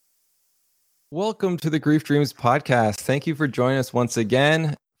Welcome to the Grief Dreams podcast. Thank you for joining us once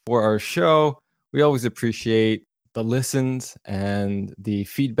again for our show. We always appreciate the listens and the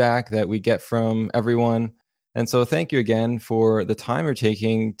feedback that we get from everyone. And so thank you again for the time you're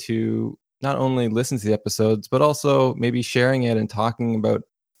taking to not only listen to the episodes, but also maybe sharing it and talking about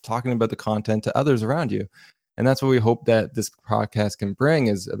the content to others around you. And that's what we hope that this podcast can bring,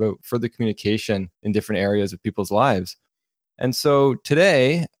 is about further communication in different areas of people's lives. And so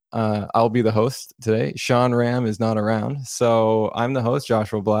today, I'll be the host today. Sean Ram is not around. So I'm the host,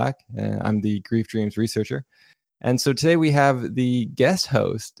 Joshua Black, and I'm the Grief Dreams researcher. And so today we have the guest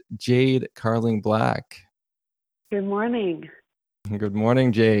host, Jade Carling Black. Good morning. Good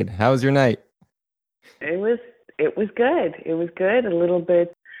morning, Jade. How was your night? It was good. It was good. A little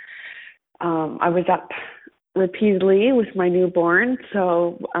bit. I was up repeatedly with my newborn,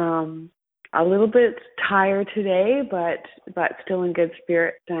 so a little bit tired today, but still in good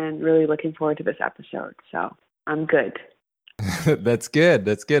spirits and really looking forward to this episode. So I'm good. That's good.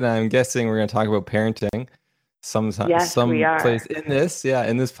 That's good. I'm guessing we're going to talk about parenting some place in this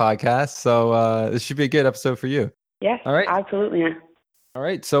podcast. So this should be a good episode for you. Yes, all right. Absolutely. All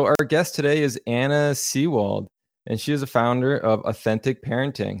right. So our guest today is Anna Sewald, and she is a founder of Authentic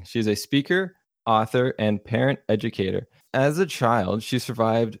Parenting. She's a speaker, author, and parent educator. As a child, she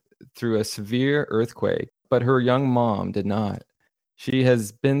survived through a severe earthquake, but her young mom did not. She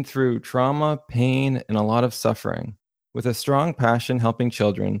has been through trauma, pain, and a lot of suffering. With a strong passion helping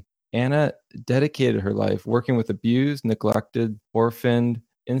children, Anna dedicated her life working with abused, neglected, orphaned,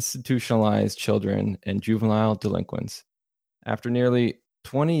 institutionalized children and juvenile delinquents. After nearly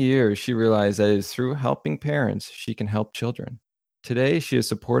 20 years, she realized that it is through helping parents she can help children. Today, she is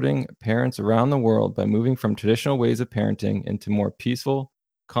supporting parents around the world by moving from traditional ways of parenting into more peaceful,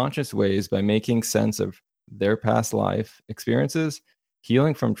 conscious ways by making sense of their past life experiences,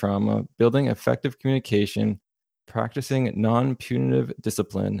 healing from trauma, building effective communication, practicing non-punitive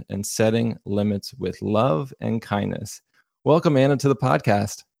discipline, and setting limits with love and kindness. Welcome, Anna, to the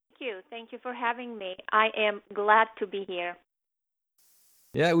podcast. Thank you for having me. I am glad to be here.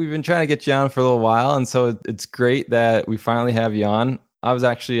 Yeah, we've been trying to get you on for a little while, and so it's great that we finally have you on. I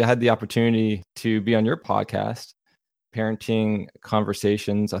had the opportunity to be on your podcast, Parenting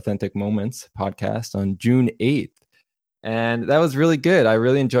Conversations, Authentic Moments podcast, on June 8th. And that was really good. I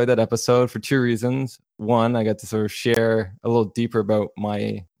really enjoyed that episode for two reasons. One, I got to sort of share a little deeper about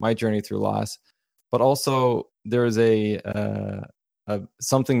my journey through loss, but also there was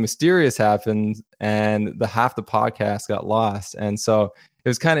something mysterious happened, and the half the podcast got lost. And so it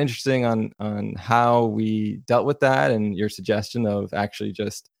was kind of interesting on how we dealt with that, and your suggestion of actually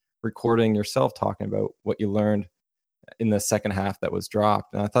just recording yourself talking about what you learned in the second half that was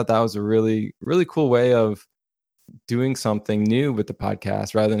dropped. And I thought that was a really, really cool way of doing something new with the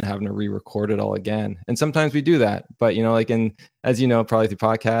podcast rather than having to re-record it all again. And sometimes we do that, but as you know, probably through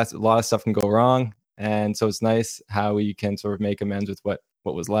podcasts, a lot of stuff can go wrong. And so it's nice how we can sort of make amends with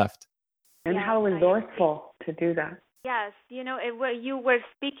what was left. And how resourceful to do that. Yes, you were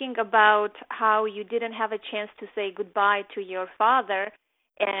speaking about how you didn't have a chance to say goodbye to your father,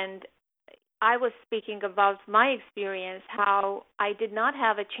 and I was speaking about my experience, how I did not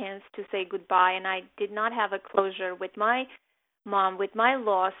have a chance to say goodbye, and I did not have a closure with my mom, with my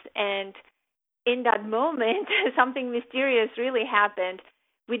loss. And in that moment, something mysterious really happened.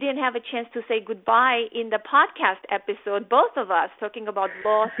 We didn't have a chance to say goodbye in the podcast episode, both of us talking about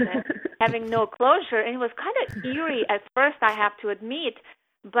loss and having no closure. And it was kind of eerie at first, I have to admit.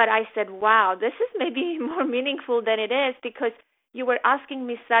 But I said, wow, this is maybe more meaningful than it is, because you were asking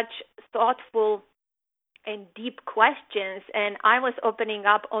me such thoughtful and deep questions, and I was opening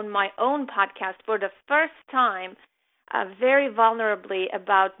up on my own podcast for the first time, very vulnerably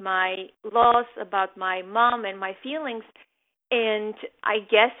about my loss, about my mom and my feelings. And I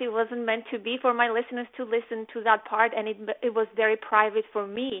guess it wasn't meant to be for my listeners to listen to that part, and it was very private for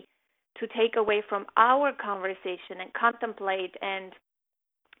me to take away from our conversation and contemplate, and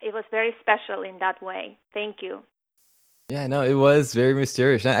it was very special in that way. Thank you. Yeah, no, it was very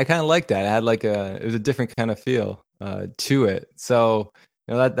mysterious. I kind of like that. It had it was a different kind of feel to it. So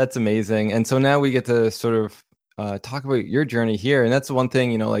that's amazing. And so now we get to sort of talk about your journey here. And that's the one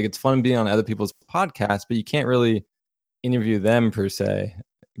thing, it's fun being on other people's podcasts, but you can't really interview them per se,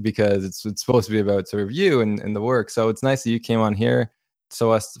 because it's supposed to be about sort of you and the work. So it's nice that you came on here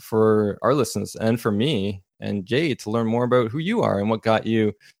so us, for our listeners and for me and Jay, to learn more about who you are and what got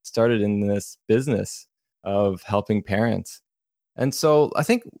you started in this business of helping parents. And so I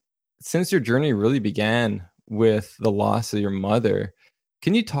think since your journey really began with the loss of your mother,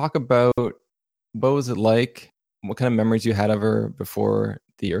 can you talk about what was it like? What kind of memories you had of her before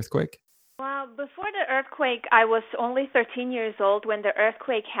the earthquake? Wow, Before the earthquake, I was only 13 years old when the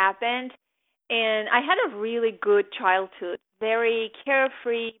earthquake happened, and I had a really good childhood, very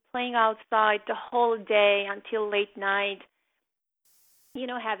carefree, playing outside the whole day until late night,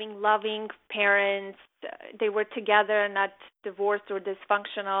 having loving parents. They were together, not divorced or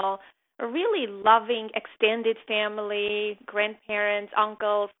dysfunctional. A really loving extended family, grandparents,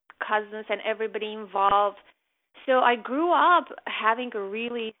 uncles, cousins, and everybody involved. So I grew up having a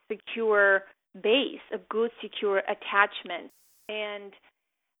really secure base, a good, secure attachment. And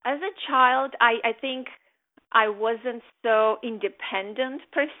as a child, I think I wasn't so independent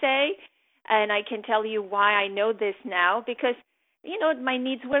per se. And I can tell you why I know this now because, my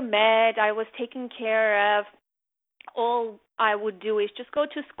needs were met. I was taken care of. All I would do is just go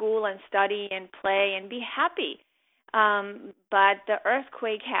to school and study and play and be happy. But the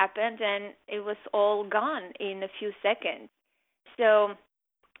earthquake happened and it was all gone in a few seconds. So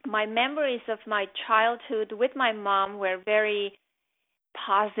my memories of my childhood with my mom were very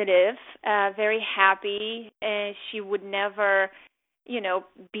positive, very happy. And she would never,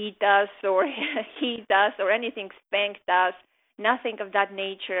 beat us or hit us or anything, spanked us, nothing of that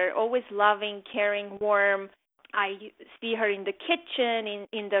nature. Always loving, caring, warm. I see her in the kitchen,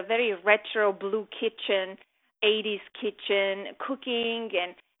 in the very retro blue kitchen, 80s kitchen, cooking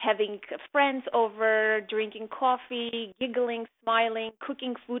and having friends over, drinking coffee, giggling, smiling,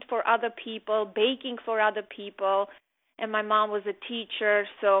 cooking food for other people, baking for other people. And my mom was a teacher,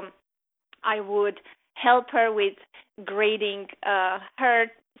 so I would help her with grading her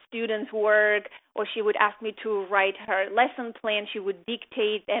students' work, or she would ask me to write her lesson plan. She would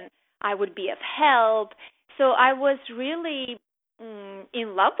dictate, and I would be of help. So I was really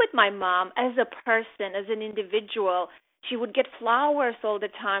in love with my mom as a person, as an individual. She would get flowers all the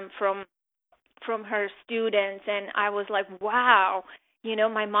time from her students, and I was like, wow,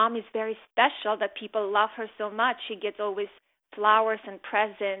 my mom is very special that people love her so much. She gets always flowers and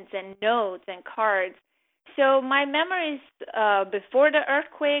presents and notes and cards. So my memories before the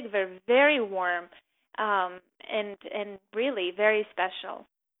earthquake were very warm and really very special.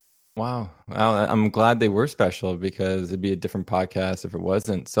 Wow. Well, I'm glad they were special because it'd be a different podcast if it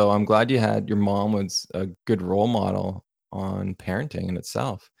wasn't. So I'm glad your mom was a good role model on parenting in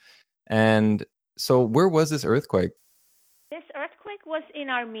itself. And so where was this earthquake? This earthquake was in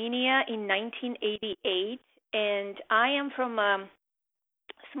Armenia in 1988, and I am from a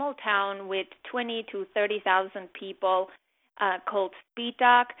small town with 20 to 30,000 people called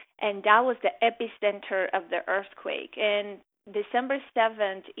Spitak, and that was the epicenter of the earthquake. And December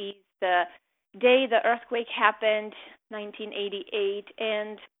 7th is the day the earthquake happened, 1988,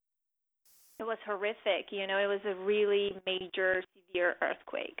 and it was horrific. It was a really major, severe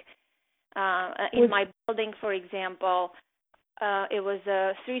earthquake. In my building, for example, it was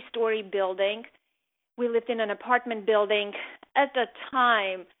a 3-story building. We lived in an apartment building. At the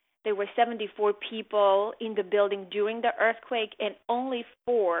time, there were 74 people in the building during the earthquake, and only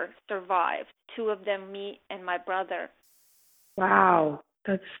 4 survived. 2 of them, me and my brother. Wow.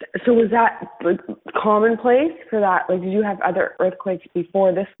 So was that like commonplace for that? Like, did you have other earthquakes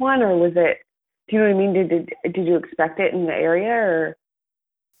before this one, or was it? Do you know what I mean? Did you expect it in the area, or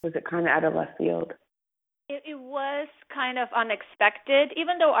was it kind of out of left field? It was kind of unexpected,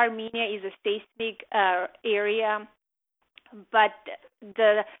 even though Armenia is a seismic area. But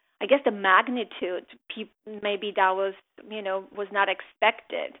I guess the magnitude, maybe that was not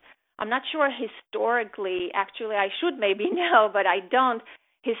expected. I'm not sure historically. Actually, I should maybe know, but I don't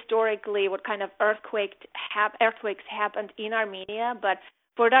historically what kind of earthquakes happened in Armenia. But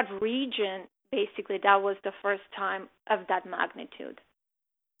for that region, basically, that was the first time of that magnitude.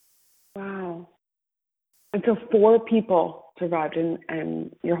 Wow. And so 4 people survived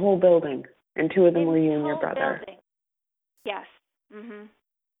in your whole building, and 2 of them were you and your brother. Building. Yes. Mhm.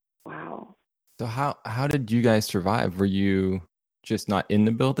 Wow. So how did you guys survive? Were you just not in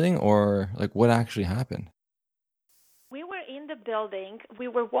the building, or like what actually happened? We were in the building. We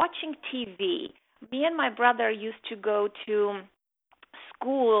were watching TV. Me and my brother used to go to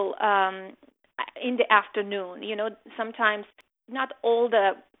school in the afternoon. Sometimes not all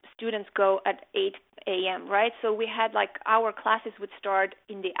the students go at 8 a.m., right? So we had our classes would start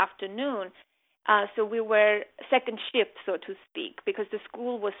in the afternoon. So we were second shift, so to speak, because the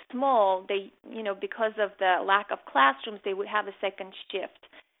school was small. They, because of the lack of classrooms, they would have a second shift.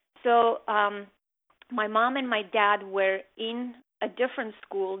 So my mom and my dad were in a different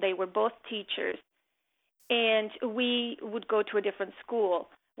school. They were both teachers, and we would go to a different school.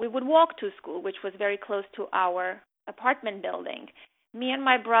 We would walk to school, which was very close to our apartment building. Me and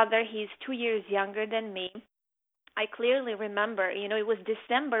my brother, he's 2 years younger than me. I clearly remember, it was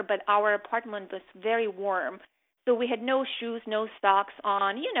December, but our apartment was very warm. So we had no shoes, no socks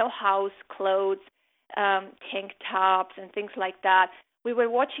on, house clothes, tank tops, and things like that. We were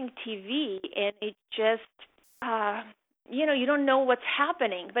watching TV, and it just, you don't know what's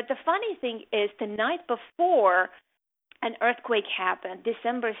happening. But the funny thing is, the night before, an earthquake happened,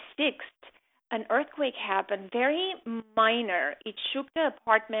 December 6th. An earthquake happened, very minor. It shook the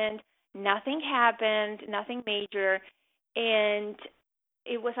apartment. Nothing happened, nothing major. And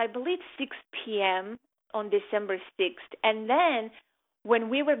it was, I believe, 6 p.m. on December 6th. And then when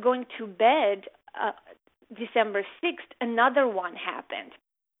we were going to bed, December 6th, another one happened.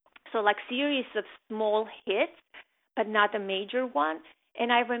 So like series of small hits, but not a major one.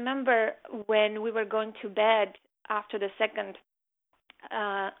 And I remember when we were going to bed after the second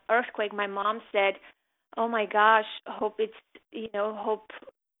earthquake, my mom said, "Oh my gosh, hope this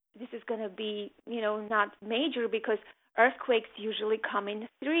is going to be, not major because earthquakes usually come in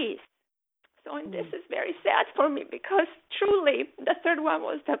threes." So, and this is very sad for me because truly the third one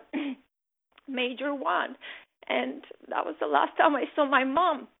was the major one. And that was the last time I saw my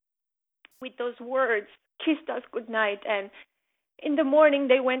mom with those words, kissed us goodnight. And in the morning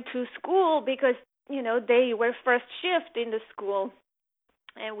they went to school because, they were first shift in the school.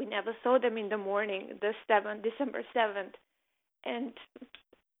 And we never saw them in the morning, December 7th.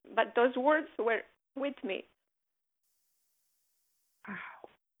 But those words were with me.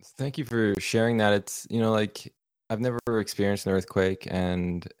 Thank you for sharing that. It's, like I've never experienced an earthquake,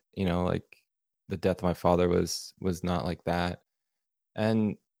 and, like the death of my father was not like that.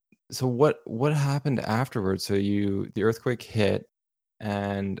 And so what happened afterwards? So the earthquake hit,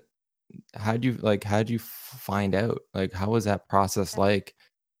 and how'd you find out? Like, how was that process like?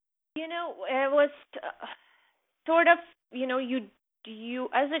 It was sort of, you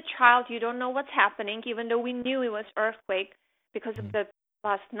as a child, you don't know what's happening, even though we knew it was earthquake because of the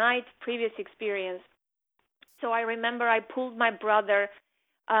last night's previous experience. So I remember I pulled my brother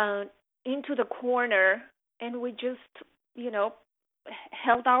into the corner, and we just,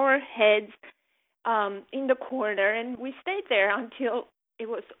 held our heads in the corner, and we stayed there until it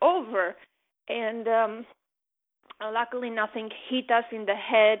was over. And luckily nothing hit us in the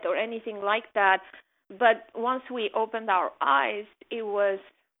head or anything like that. But once we opened our eyes, it was,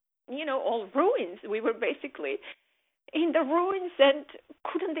 all ruins. We were basically in the ruins and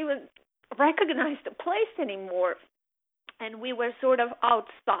couldn't even recognize the place anymore. And we were sort of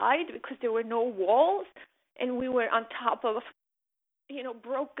outside because there were no walls, and we were on top of,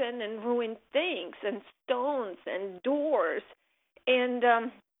 broken and ruined things and stones and doors. And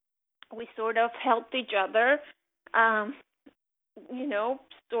we sort of helped each other,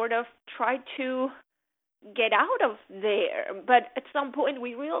 sort of tried to get out of there. But at some point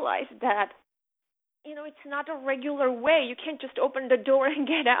we realized that, it's not a regular way. You can't just open the door and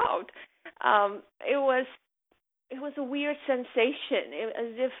get out. It was a weird sensation,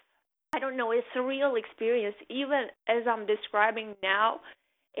 as if, I don't know, it's a surreal experience. Even as I'm describing now,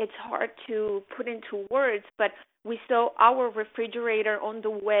 it's hard to put into words, but we saw our refrigerator on the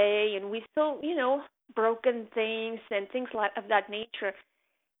way, and we saw, broken things and things of that nature.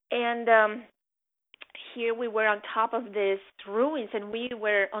 And here we were on top of these ruins, and we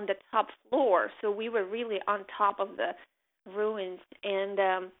were on the top floor, so we were really on top of the ruins. And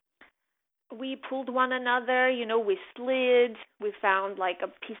we pulled one another, we slid, we found like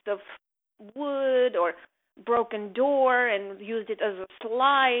a piece of wood or broken door and used it as a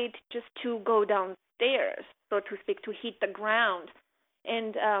slide just to go downstairs, so to speak, to hit the ground.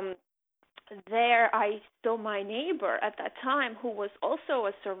 And there I saw my neighbor at that time, who was also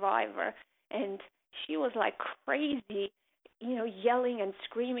a survivor, and she was like crazy, yelling and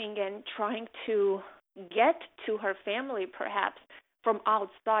screaming and trying to get to her family, perhaps from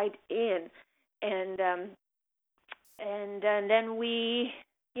outside in. And then we,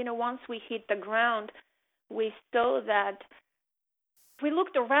 once we hit the ground, we saw that we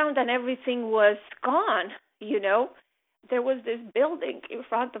looked around and everything was gone. There was this building in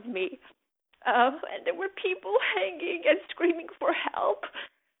front of me, and there were people hanging and screaming for help.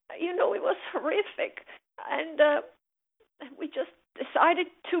 It was horrific. And we just decided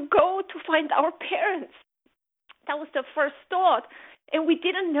to go to find our parents. That was the first thought. And we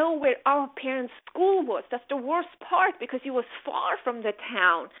didn't know where our parents' school was. That's the worst part, because it was far from the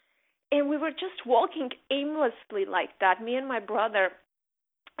town. And we were just walking aimlessly like that, me and my brother.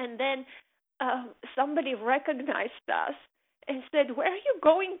 And then somebody recognized us and said, "Where are you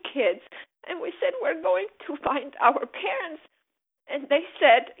going, kids?" And we said, "We're going to find our parents." And they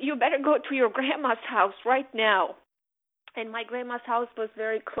said, "You better go to your grandma's house right now." And my grandma's house was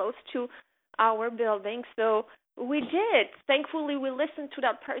very close to our building, so We did. Thankfully, we listened to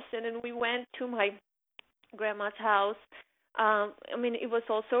that person, and we went to my grandma's house. I mean, it was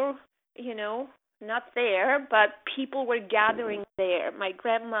also, you know, not there, but people were gathering there. My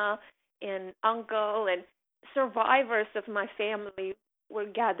grandma and uncle and survivors of my family were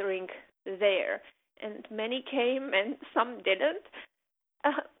gathering there. And many came and some didn't.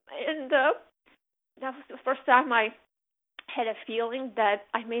 And that was the first time I had a feeling that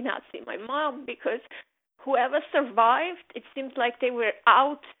I may not see my mom, because whoever survived, it seems like they were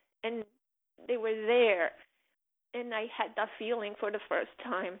out and they were there. And I had that feeling for the first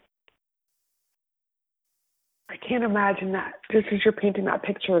time. I can't imagine that. Just as you're painting that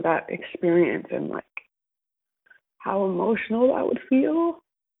picture of that experience and like how emotional that would feel,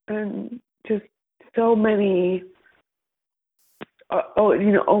 and just so many,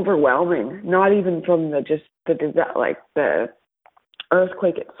 overwhelming. Not even from the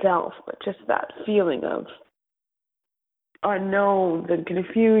earthquake itself, but just that feeling of unknowns and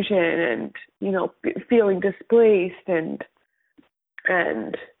confusion, and feeling displaced, and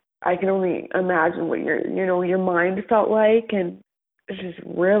I can only imagine what your mind felt like, and it's just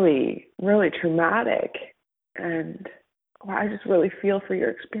really, really traumatic. And I just really feel for your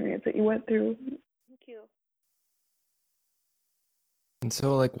experience that you went through. Thank you. And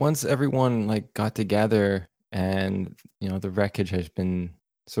so, like, once everyone like got together and the wreckage has been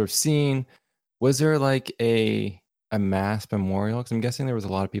sort of seen, was there like a mass memorial? Because I'm guessing there was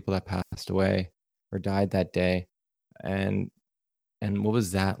a lot of people that passed away or died that day, and what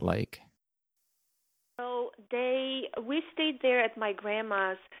was that like? So we stayed there at my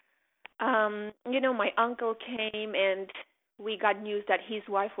grandma's. My uncle came and we got news that his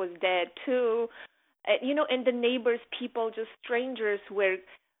wife was dead too. And the neighbors, people, just strangers, were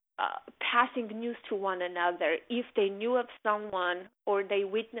passing the news to one another. If they knew of someone or they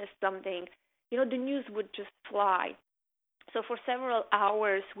witnessed something, the news would just fly. So for several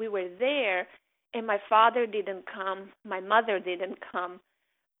hours we were there, and my father didn't come, my mother didn't come,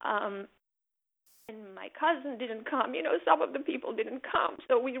 and my cousin didn't come. Some of the people didn't come.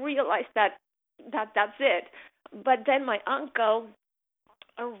 So we realized that's it. But then my uncle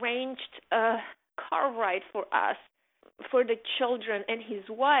arranged a car ride for us, for the children and his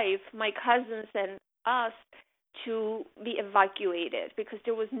wife, my cousins and us, to be evacuated, because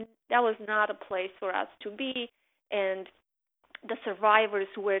that was not a place for us to be, and the survivors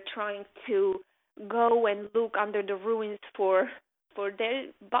were trying to go and look under the ruins for their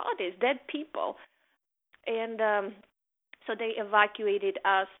bodies, dead people. And so they evacuated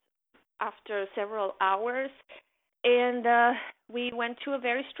us after several hours, and we went to a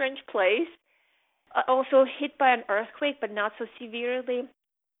very strange place, also hit by an earthquake, but not so severely.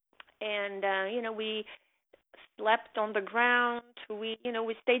 And we slept on the ground. We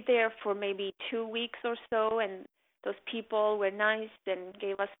stayed there for maybe 2 weeks or so, and those people were nice and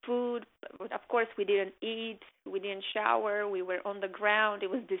gave us food. But of course, we didn't eat. We didn't shower. We were on the ground. It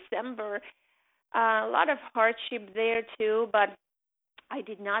was December. A lot of hardship there too, but I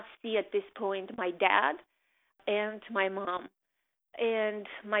did not see at this point my dad and my mom. And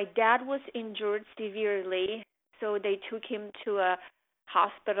my dad was injured severely, so they took him to a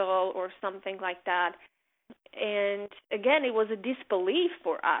hospital or something like that. And again, it was a disbelief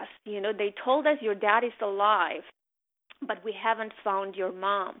for us. They told us, your dad is alive, but we haven't found your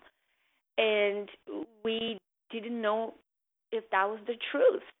mom. And we didn't know if that was the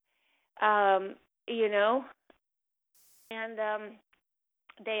truth, And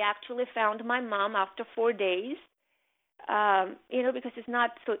they actually found my mom after 4 days, because it's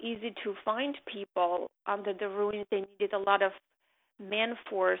not so easy to find people under the ruins. They needed a lot of man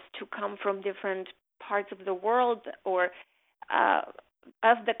force to come from different parts of the world or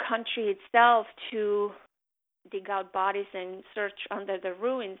of the country itself to dig out bodies and search under the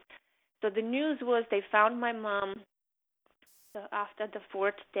ruins. So the news was they found my mom after the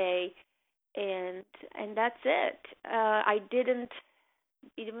 4th day, and that's it. I didn't,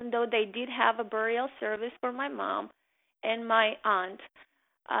 even though they did have a burial service for my mom and my aunt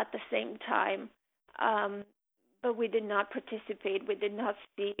at the same time, but we did not participate. We did not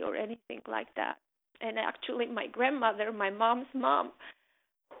see or anything like that. And actually, my grandmother, my mom's mom,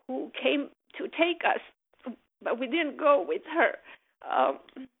 who came to take us, but we didn't go with her.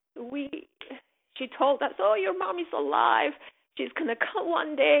 She told us, "Oh, your mom is alive. She's gonna come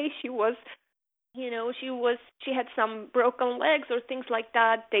one day." She had some broken legs or things like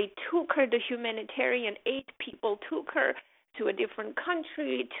that. They took her, the humanitarian aid people took her to a different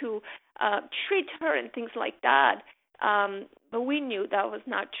country to treat her and things like that. But we knew that was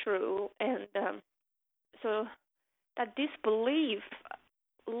not true, and so that disbelief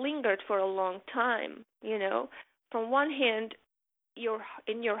lingered for a long time. From one hand,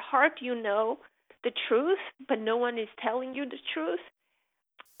 in your heart you know the truth, but no one is telling you the truth.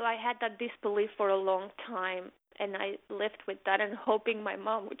 So I had that disbelief for a long time, and I lived with that and hoping my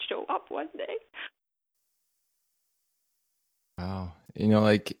mom would show up one day. Wow.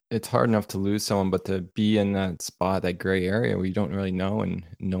 Like it's hard enough to lose someone, but to be in that spot, that gray area where you don't really know and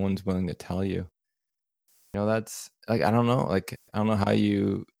no one's willing to tell you. That's like I don't know. Like I don't know how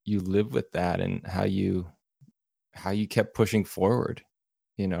you live with that and how you kept pushing forward,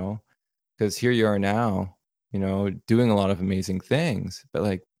 because here you are now, doing a lot of amazing things, but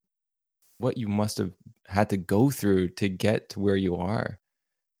like what you must have had to go through to get to where you are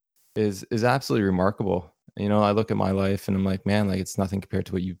is absolutely remarkable. I look at my life and I'm like, man, like it's nothing compared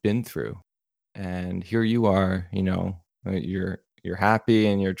to what you've been through. And here you are, you're happy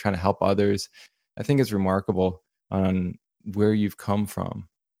and you're trying to help others. I think it's remarkable on where you've come from.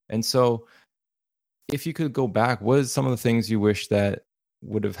 And so if you could go back, what is some of the things you wish that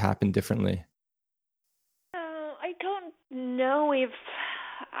would have happened differently? I don't know if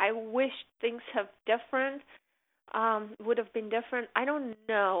I wish things have different, would have been different. I don't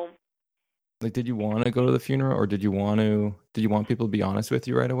know. Like, did you want to go to the funeral, or did you want people to be honest with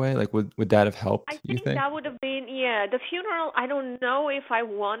you right away? Like, would that have helped, I you think think? that would have been, yeah, the funeral. I don't know if I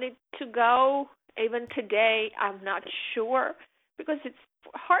wanted to go. Even today, I'm not sure, because it's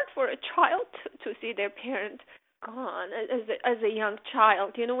hard for a child to see their parent gone as a young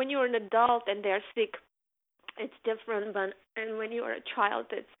child. When you're an adult and they're sick, it's different. But and when you are a child,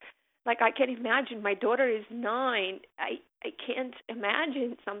 it's like I can imagine. My daughter is 9. I can't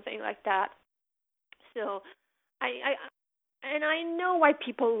imagine something like that. So I know why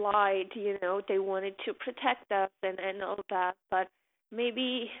people lied. They wanted to protect us and all that. But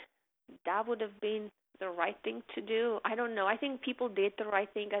maybe that would have been the right thing to do. I don't know. I think people did the right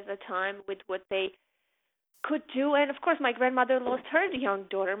thing at the time with what they could do. And of course, my grandmother lost her young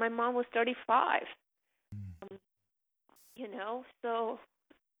daughter. My mom was 35. So.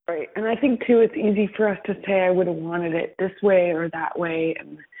 Right. And I think too it's easy for us to say I would have wanted it this way or that way,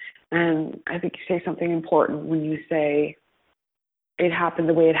 and I think you say something important when you say it happened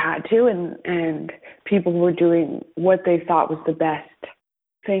the way it had to, and people were doing what they thought was the best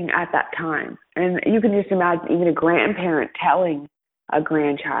thing at that time. And you can just imagine even a grandparent telling a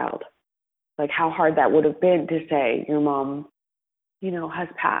grandchild like how hard that would have been to say your mom, has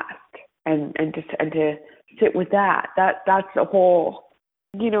passed, and to sit with that. That's a whole,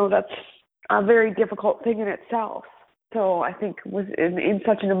 that's a very difficult thing in itself. So I think was in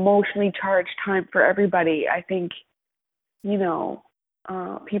such an emotionally charged time for everybody. I think,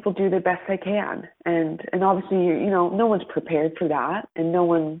 people do the best they can, and obviously, no one's prepared for that, and no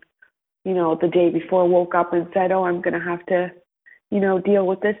one, the day before woke up and said, "Oh, I'm going to have to, deal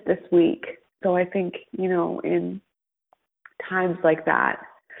with this week." So I think, in times like that,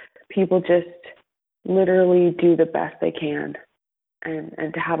 people just literally do the best they can,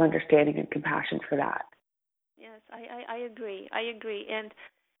 and to have understanding and compassion for that. Yes, I agree.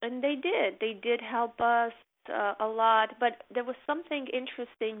 And they did help us a lot. But there was something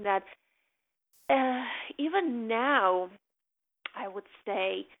interesting that even now, I would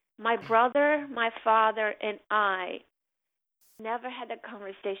say, my brother, my father, and I never had a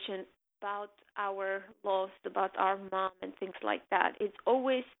conversation about our loss, about our mom, and things like that. It's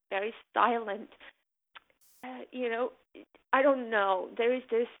always very silent. I don't know. There is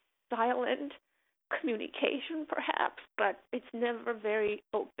this silent communication, perhaps, but it's never very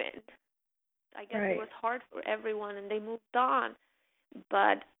open. I guess Right. it was hard for everyone, and they moved on.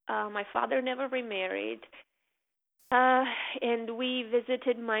 But my father never remarried. And we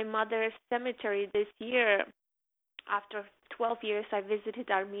visited my mother's cemetery this year. After 12 years, I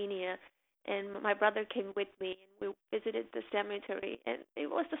visited Armenia, and my brother came with me, and we visited the cemetery, and it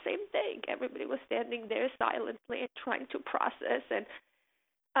was the same thing. Everybody was standing there silently and trying to process and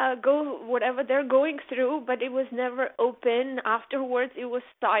go whatever they're going through, but it was never open. Afterwards, it was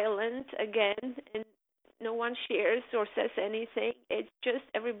silent again, and no one shares or says anything. It's just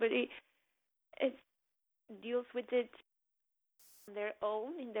everybody it deals with it on their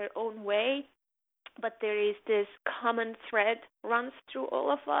own, in their own way. But there is this common thread runs through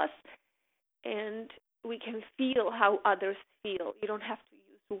all of us, and we can feel how others feel. You don't have to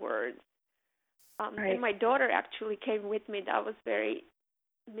use words. Right. And my daughter actually came with me. That was very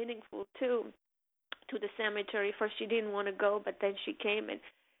meaningful too, to the cemetery. First she didn't want to go, but then she came and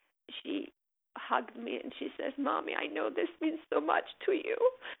she hugged me and she says, "Mommy, I know this means so much to you."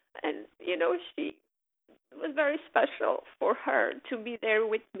 And she it was very special for her to be there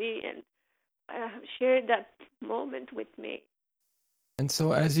with me and share that moment with me. And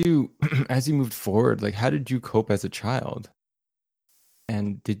so as you as you moved forward, like how did you cope as a child?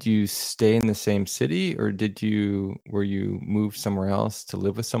 And did you stay in the same city or were you moved somewhere else to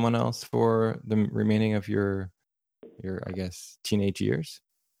live with someone else for the remaining of your I guess teenage years?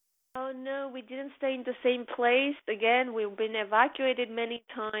 Oh no, we didn't stay in the same place. Again, we've been evacuated many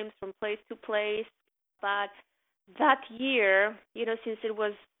times from place to place. But that year, since it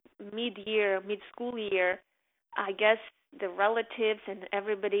was mid-year, mid-school year, I guess the relatives and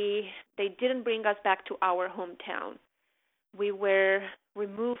everybody, they didn't bring us back to our hometown. We were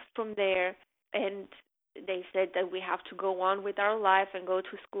removed from there, and they said that we have to go on with our life and go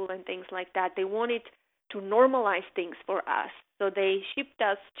to school and things like that. They wanted to normalize things for us. So they shipped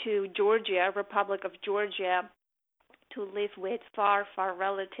us to Georgia, Republic of Georgia, to live with far, far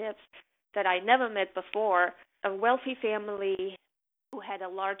relatives that I never met before, a wealthy family who had a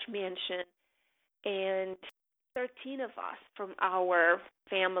large mansion, and 13 of us from our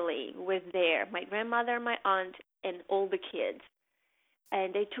family was there, my grandmother, my aunt, and all the kids.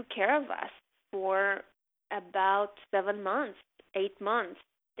 And they took care of us for about 7 months, 8 months.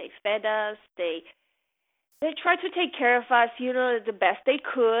 They fed us, they tried to take care of us, the best they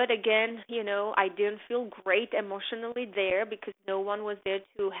could. Again, I didn't feel great emotionally there because no one was there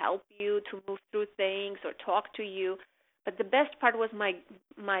to help you, to move through things or talk to you. But the best part was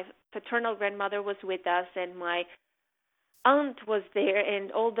my paternal grandmother was with us, and my aunt was there,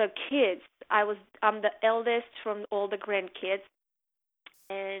 and all the kids. I'm the eldest from all the grandkids,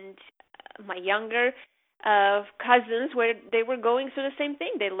 and my younger cousins they were going through the same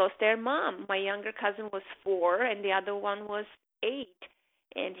thing. They lost their mom. My younger cousin was 4, and the other one was 8,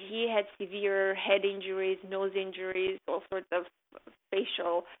 and he had severe head injuries, nose injuries, all sorts of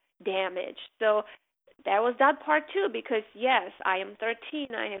facial damage. So that was that part too, because yes, I am 13,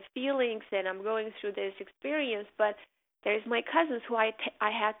 I have feelings, and I'm going through this experience, but there's my cousins who I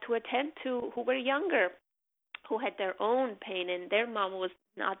had to attend to who were younger, who had their own pain, and their mom was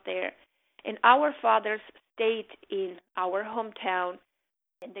not there. And our fathers stayed in our hometown,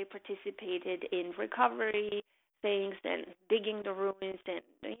 and they participated in recovery things and digging the ruins and,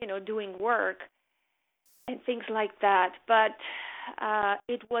 doing work and things like that. But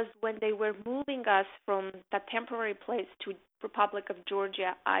it was when they were moving us from that temporary place to Republic of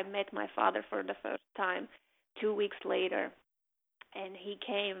Georgia, I met my father for the first time 2 weeks later. And he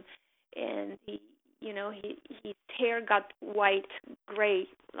came, and his hair got white, gray,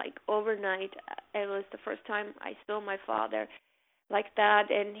 like overnight. It was the first time I saw my father like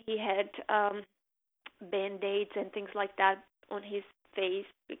that, and he had Band-Aids and things like that on his face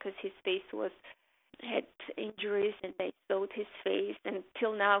because his face had injuries, and they sewed his face, and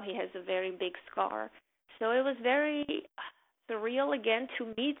till now he has a very big scar. So it was very surreal again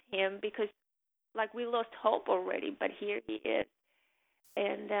to meet him because like we lost hope already, but here he is.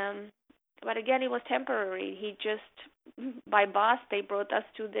 And but again, it was temporary. He just, by bus, they brought us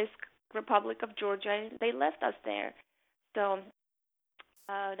to this Republic of Georgia, and they left us there. So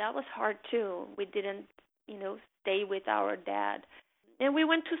that was hard too. We didn't, stay with our dad. And we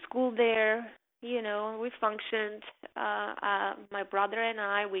went to school there. We functioned. My brother and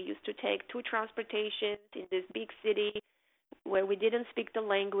I, we used to take 2 transportations in this big city where we didn't speak the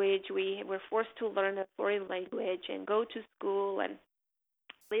language. We were forced to learn a foreign language and go to school and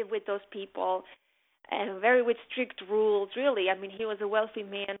live with those people, and very with strict rules, really. I mean, he was a wealthy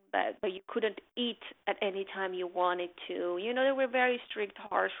man, but you couldn't eat at any time you wanted to. There were very strict,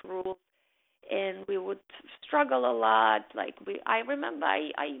 harsh rules, and we would struggle a lot. I remember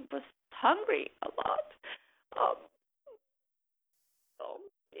I was hungry a lot. So,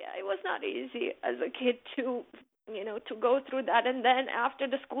 yeah, it was not easy as a kid to go through that. And then after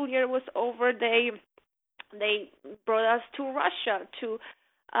the school year was over, they brought us to Russia to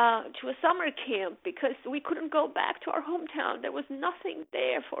a summer camp because we couldn't go back to our hometown. There was nothing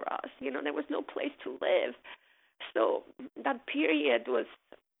there for us. There was no place to live. So that period was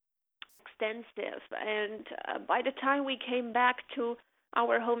extensive. And by the time we came back to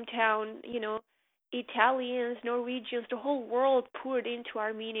our hometown, Italians, Norwegians, the whole world poured into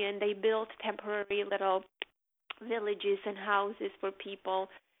Armenia, and they built temporary little villages and houses for people.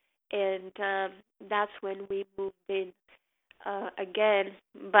 And that's when we moved in again,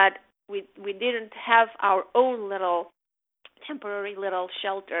 but we didn't have our own little temporary little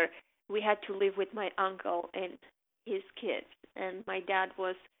shelter. We had to live with my uncle and his kids, and my dad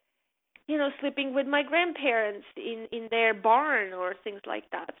was sleeping with my grandparents in their barn or things like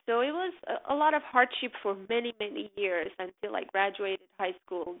that. So it was a lot of hardship for many years until I graduated high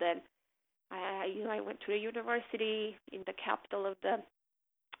school. Then I went to a university in the capital of the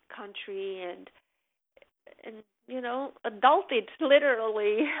country, and adulted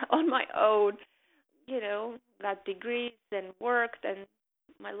literally on my own, got degrees and worked, and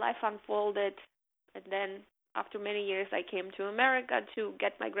my life unfolded. And then after many years, I came to America to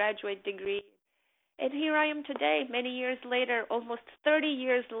get my graduate degree. And here I am today, many years later, almost 30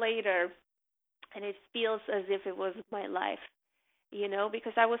 years later, and it feels as if it was my life,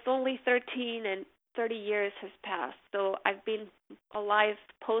 because I was only 13 and 30 years has passed. So I've been alive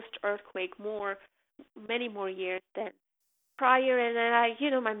post-earthquake many more years than prior. And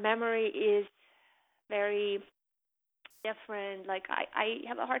then my memory is very different. Like I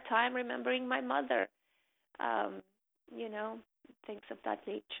have a hard time remembering my mother, things of that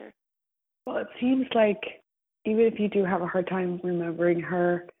nature. Well, it seems like even if you do have a hard time remembering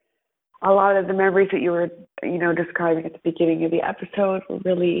her, a lot of the memories that you were, describing at the beginning of the episode were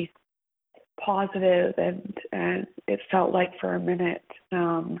really positive, and it felt like for a minute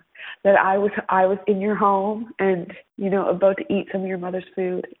that I was in your home and about to eat some of your mother's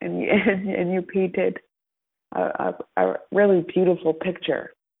food, and you painted a really beautiful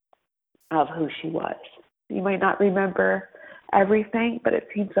picture of who she was. You might not remember everything, but it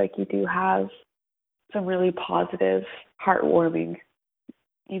seems like you do have some really positive, heartwarming,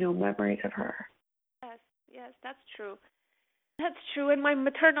 memories of her. Yes, that's true. That's true. And my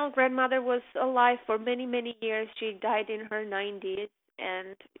maternal grandmother was alive for many, many years. She died in her 90s,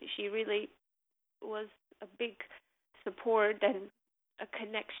 and she really was a big support and a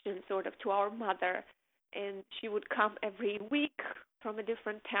connection sort of to our mother. And she would come every week from a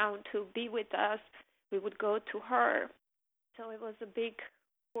different town to be with us. We would go to her. So it was a big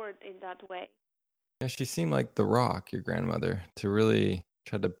support in that way. Yeah, she seemed like the rock, your grandmother, to really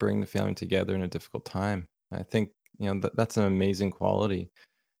try to bring the family together in a difficult time. I think, that's an amazing quality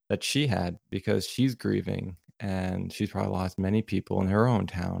that she had, because she's grieving and she's probably lost many people in her own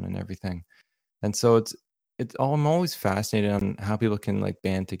town and everything. And so I'm always fascinated on how people can like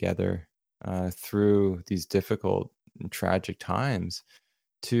band together through these difficult and tragic times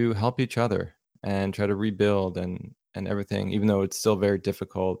to help each other and try to rebuild and everything. Even though it's still very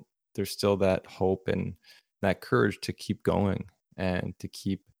difficult, there's still that hope and that courage to keep going and to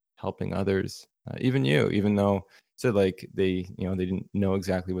keep helping others. Even though said like they didn't know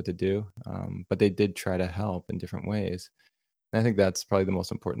exactly what to do, but they did try to help in different ways. And I think that's probably the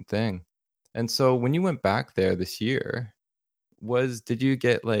most important thing. And so when you went back there this year, did you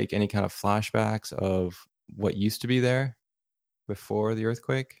get like any kind of flashbacks of what used to be there before the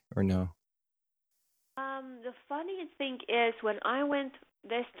earthquake, or no? The funny thing is, when I went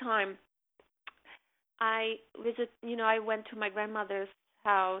this time, I went to my grandmother's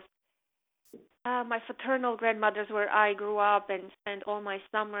house, my fraternal grandmother's, where I grew up and spent all my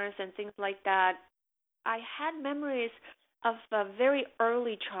summers and things like that. I had memories of a very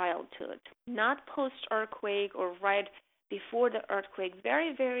early childhood, not post-earthquake or right before the earthquake,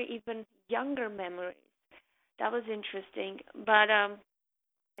 very, very even younger memories. That was interesting. But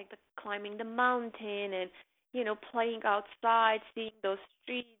like climbing the mountain and, playing outside, seeing those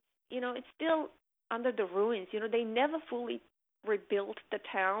streets, it's still under the ruins. They never fully rebuilt the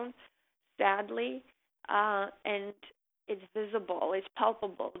town, sadly, and it's visible, it's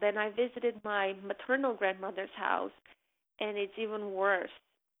palpable. Then I visited my maternal grandmother's house, and it's even worse.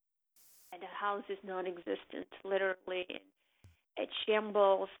 And the house is non-existent, literally. And it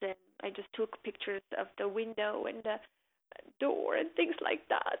shambles, and I just took pictures of the window and the door and things like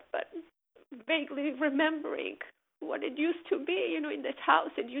that, but vaguely remembering what it used to be. In this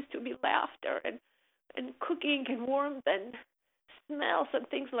house, it used to be laughter and cooking and warmth and smells and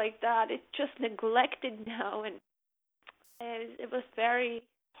things like that. It's just neglected now, and it was very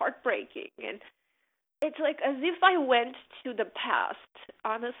heartbreaking. And it's like as if I went to the past.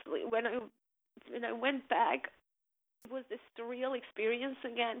 Honestly, when I went back, it was this surreal experience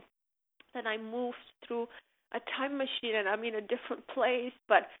again. Then I moved through a time machine, and I'm in a different place,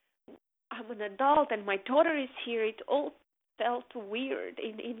 but I'm an adult, and my daughter is here. It all felt weird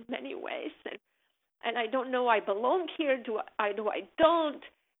in many ways, and I don't know. I belong here. Do I don't?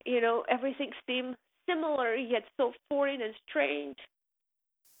 Everything seemed similar yet so foreign and strange.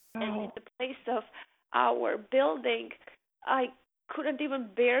 Oh. And in the place of our building, I couldn't even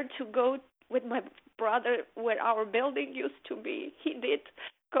bear to go with my brother where our building used to be. He did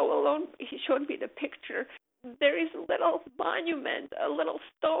go alone. He showed me the picture. There is a little monument, a little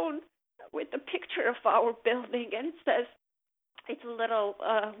stone with the picture of our building, and it says, it's a little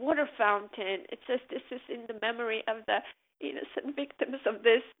water fountain. It says this is in the memory of the innocent victims of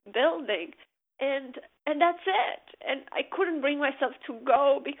this building. And that's it. And I couldn't bring myself to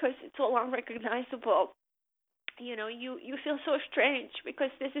go because it's all unrecognizable. You feel so strange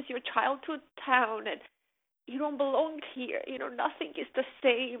because this is your childhood town, and you don't belong here. Nothing is the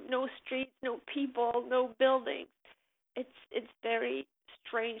same. No streets, no people, no buildings. It's very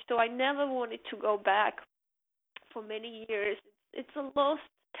strange. So I never wanted to go back for many years. It's a lost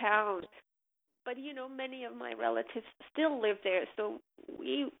town, but many of my relatives still live there, so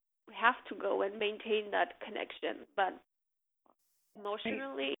we have to go and maintain that connection. But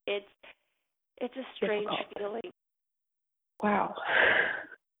emotionally, it's a strange feeling. Wow.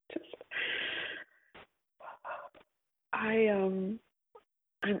 I'm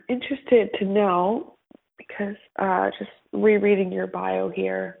interested to know, because just rereading your bio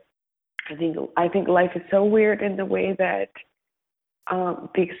here, I think life is so weird in the way that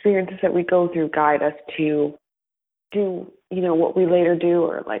the experiences that we go through guide us to do what we later do,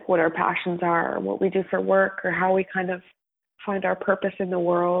 or like what our passions are, or what we do for work, or how we kind of find our purpose in the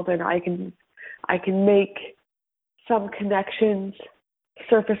world. And I can make some connections,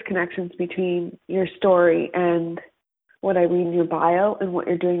 surface connections between your story and what I read in your bio and what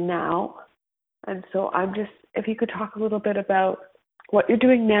you're doing now. And so if you could talk a little bit about what you're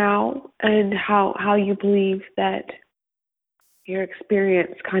doing now and how you believe that your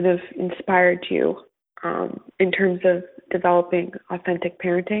experience kind of inspired you in terms of developing authentic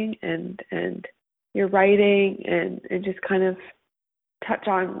parenting and your writing, and just kind of touch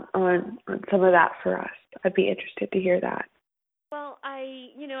on some of that for us. I'd be interested to hear that. Well,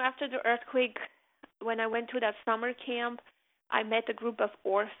 after the earthquake, when I went to that summer camp, I met a group of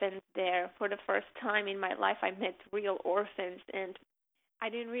orphans there. For the first time in my life, I met real orphans, and I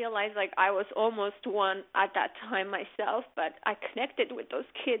didn't realize I was almost one at that time myself, but I connected with those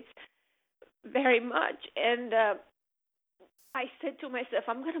kids very much. And I said to myself,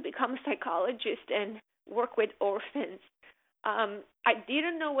 I'm going to become a psychologist and work with orphans. I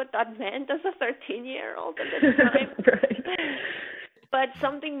didn't know what that meant as a 13-year-old at the time. Right. But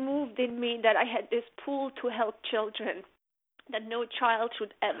something moved in me that I had this pull to help children, that no child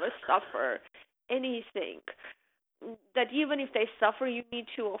should ever suffer anything, that even if they suffer, you need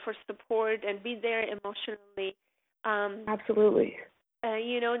to offer support and be there emotionally. Absolutely.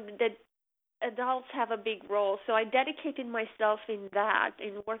 That adults have a big role. So I dedicated myself in that,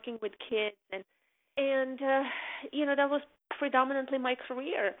 in working with kids, and that was predominantly my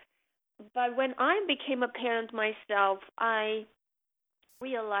career. But when I became a parent myself, I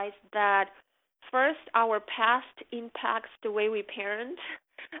realized that first, our past impacts the way we parent.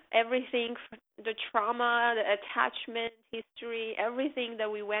 Everything, the trauma, the attachment, history, everything that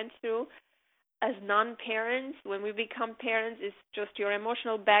we went through as non-parents, when we become parents, is just your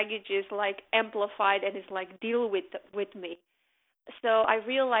emotional baggage is amplified and is deal with me. So I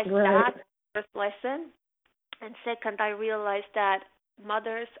realized that first lesson. And second, I realized that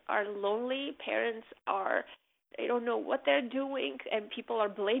mothers are lonely, parents they don't know what they're doing, and people are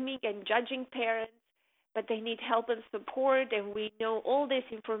blaming and judging parents, but they need help and support, and we know all this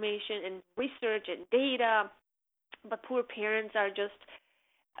information and research and data, but poor parents are just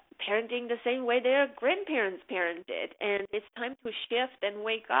parenting the same way their grandparents parented, and it's time to shift and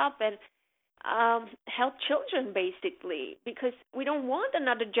wake up and help children, basically, because we don't want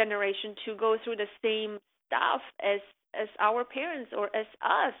another generation to go through the same stuff as our parents or as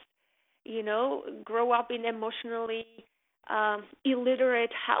us, grow up in emotionally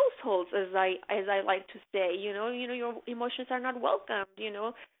illiterate households, as I like to say. Your emotions are not welcomed.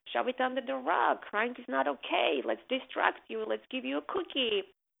 Shove it under the rug. Crying is not okay. Let's distract you. Let's give you a cookie.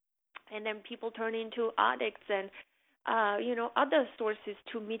 And then people turn into addicts and other sources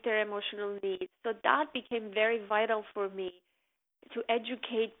to meet their emotional needs. So that became very vital for me, to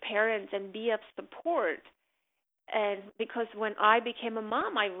educate parents and be of support. And because when I became a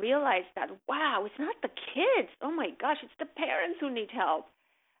mom, I realized that, wow, it's not the kids. Oh, my gosh, it's the parents who need help.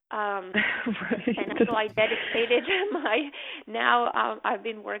 Right. And so I dedicated I've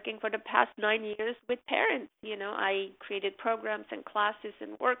been working for the past 9 years with parents. I created programs and classes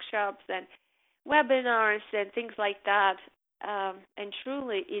and workshops and webinars and things like that. And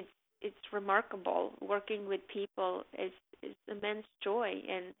truly, it's remarkable. Working with people is immense joy,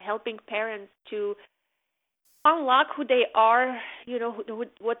 and helping parents to unlock who they are,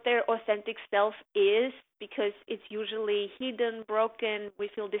 what their authentic self is, because it's usually hidden, broken. We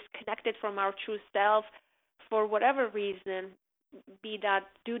feel disconnected from our true self for whatever reason, be that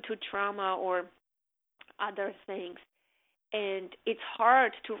due to trauma or other things. And it's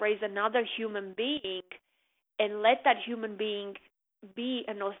hard to raise another human being and let that human being be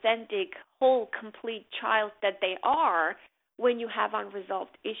an authentic, whole, complete child that they are when you have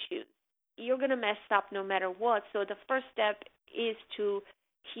unresolved issues. You're going to mess up no matter what. So the first step is to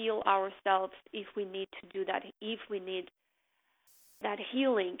heal ourselves if we need to do that, if we need that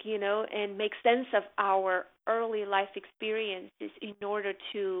healing, and make sense of our early life experiences in order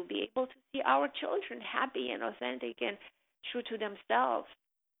to be able to see our children happy and authentic and true to themselves.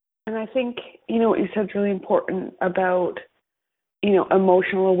 And I think, what you said is really important about,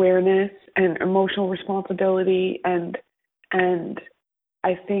 emotional awareness and emotional responsibility. And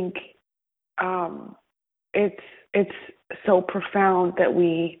I think it's so profound that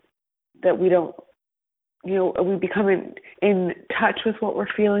we don't, we become in touch with what we're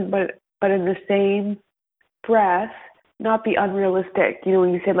feeling, but in the same breath, not be unrealistic.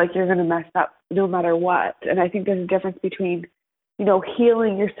 When you said like you're going to mess up no matter what. And I think there's a difference between,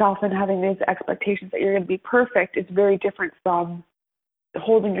 healing yourself and having these expectations that you're going to be perfect. It's very different from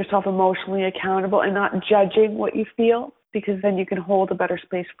holding yourself emotionally accountable and not judging what you feel, because then you can hold a better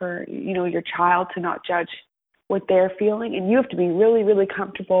space for, your child to not judge what they're feeling. And you have to be really, really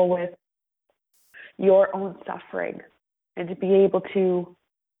comfortable with your own suffering and to be able to,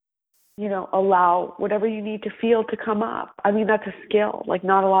 allow whatever you need to feel to come up. I mean, that's a skill. Like,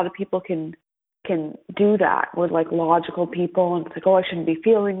 not a lot of people can do that. We're like logical people, and it's like, oh, I shouldn't be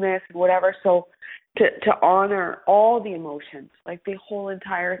feeling this and whatever. So to honor all the emotions, like the whole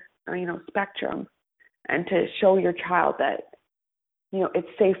entire, spectrum, and to show your child that, it's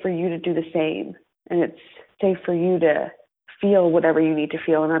safe for you to do the same, and it's safe for you to feel whatever you need to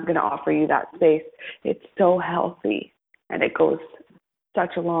feel, and I'm going to offer you that space. It's so healthy, and it goes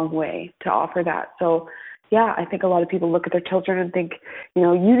such a long way to offer that. So, yeah, I think a lot of people look at their children and think,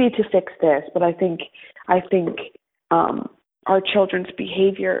 you need to fix this. But I think our children's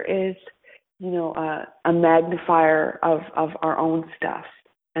behavior is, a magnifier of our own stuff.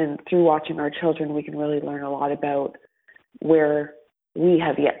 And through watching our children, we can really learn a lot about where we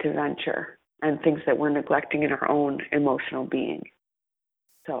have yet to venture and things that we're neglecting in our own emotional being.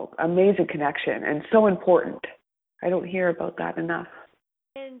 So amazing connection and so important. I don't hear about that enough.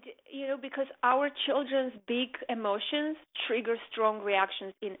 And, because our children's big emotions trigger strong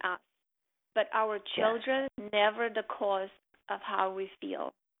reactions in us, but our children never the cause of how we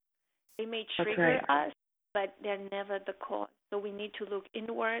feel. They may trigger us, but they're never the cause. So we need to look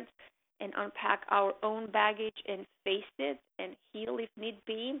inwards and unpack our own baggage and face it and heal if need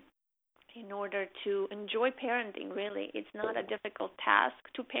be in order to enjoy parenting, really. It's not a difficult task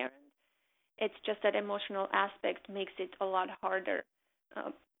to parent. It's just that emotional aspect makes it a lot harder.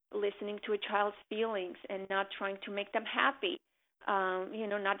 Listening to a child's feelings and not trying to make them happy,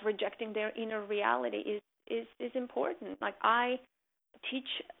 not rejecting their inner reality is important. Like, I teach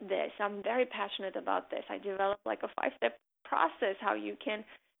this. I'm very passionate about this. I developed like a 5-step process how you can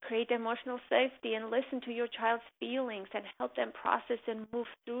create emotional safety and listen to your child's feelings and help them process and move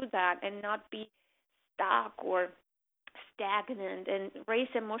through that and not be stuck or stagnant, and raise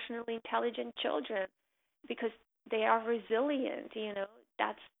emotionally intelligent children because they are resilient,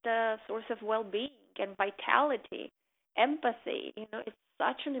 That's the source of well-being and vitality, empathy. It's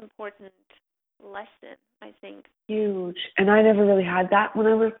such an important lesson, I think. Huge. And I never really had that when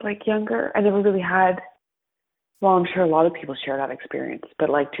I was like younger. I never really had, well, I'm sure a lot of people share that experience, but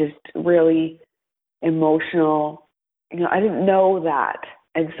like just really emotional, I didn't know that.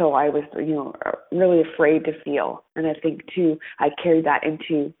 And so I was, really afraid to feel. And I think too, I carried that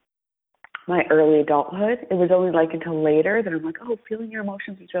into my early adulthood. It was only like until later that I'm like, oh, feeling your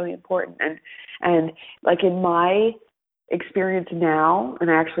emotions is really important. And like in my experience now, and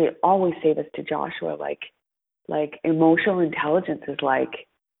I actually always say this to Joshua, like emotional intelligence is like,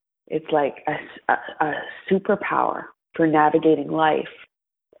 it's like a superpower for navigating life.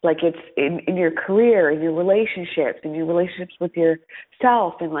 Like it's in your career, in your relationships with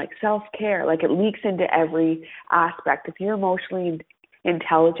yourself, and like self-care. Like it leaks into every aspect. If you're emotionally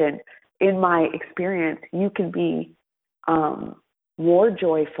intelligent, in my experience, you can be more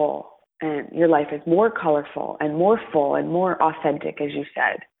joyful, and your life is more colorful and more full and more authentic, as you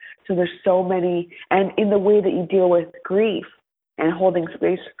said. So there's so many, and in the way that you deal with grief and holding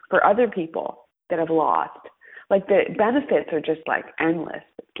space for other people that have lost, like the benefits are just like endless.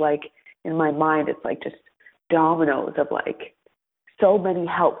 It's like in my mind, it's like just dominoes of like so many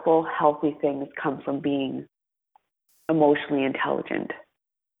helpful, healthy things come from being emotionally intelligent.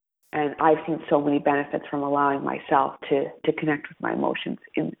 And I've seen so many benefits from allowing myself to connect with my emotions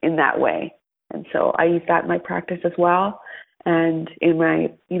in that way. And so I use that in my practice as well, and in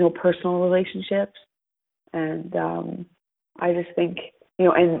my, personal relationships. And I just think,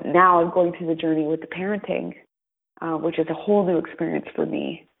 and now I'm going through the journey with the parenting, which is a whole new experience for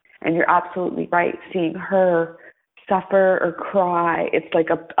me. And you're absolutely right. Seeing her suffer or cry, it's like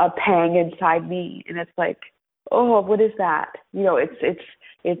a pang inside me. And it's like, oh, what is that?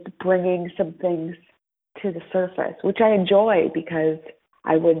 It's bringing some things to the surface, which I enjoy because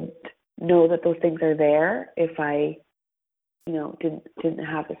I would know that those things are there if I, didn't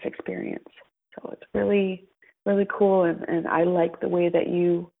have this experience. So it's really, really cool, and I like the way that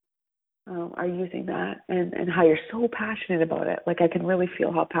you are using that, and how you're so passionate about it. Like, I can really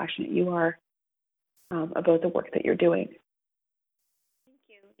feel how passionate you are about the work that you're doing. Thank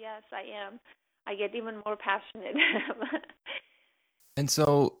you. Yes, I am. I get even more passionate. And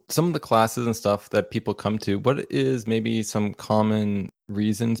so some of the classes and stuff that people come to, what is maybe some common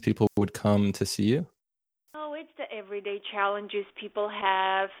reasons people would come to see you? Oh, it's the everyday challenges people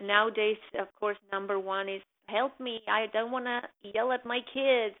have. Nowadays, of course, number one is help me. I don't want to yell at my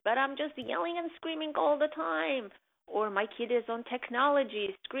kids, but I'm just yelling and screaming all the time. Or my kid is on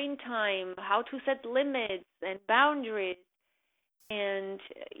technology, screen time, how to set limits and boundaries. And,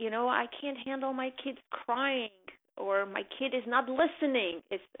 I can't handle my kids crying, or my kid is not listening.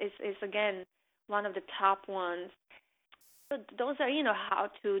 It's again, one of the top ones. So those are, how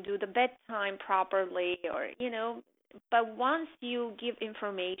to do the bedtime properly, or, but once you give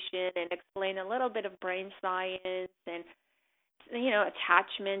information and explain a little bit of brain science and,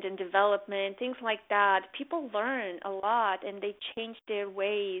 attachment and development, things like that, people learn a lot and they change their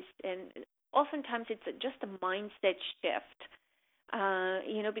ways. And oftentimes it's just a mindset shift.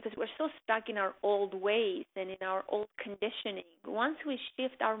 Because we're so stuck in our old ways and in our old conditioning. Once we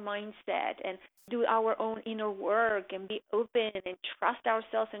shift our mindset and do our own inner work and be open and trust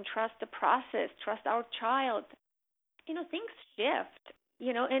ourselves and trust the process, trust our child, things shift,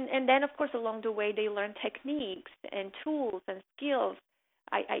 and then, of course, along the way, they learn techniques and tools and skills.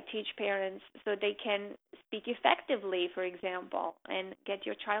 I teach parents so they can speak effectively, for example, and get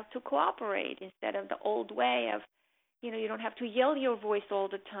your child to cooperate instead of the old way of, you don't have to yell your voice all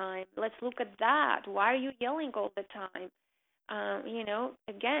the time. Let's look at that. Why are you yelling all the time?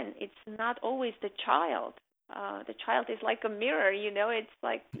 Again, it's not always the child. The child is like a mirror, it's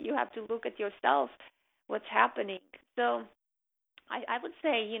like you have to look at yourself, what's happening. So I would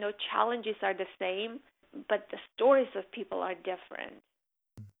say, challenges are the same, but the stories of people are different.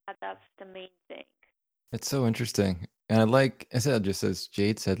 That's the main thing. It's so interesting. And I said, just as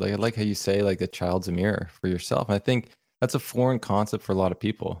Jade said, like, I like how you say, like, a child's a mirror for yourself. And I think that's a foreign concept for a lot of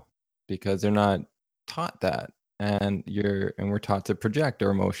people because they're not taught that. And we're taught to project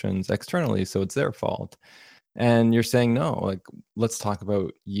our emotions externally. So it's their fault. And you're saying, no, like, let's talk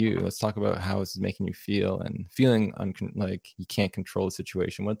about you. Let's talk about how this is making you feel and feeling like you can't control the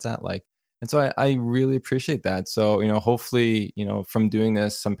situation. What's that like? And so I really appreciate that. So, hopefully, from doing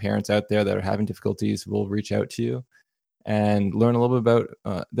this, some parents out there that are having difficulties will reach out to you and learn a little bit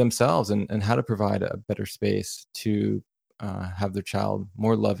about themselves and how to provide a better space to have their child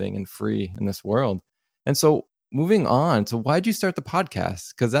more loving and free in this world. And so moving on, so why did you start the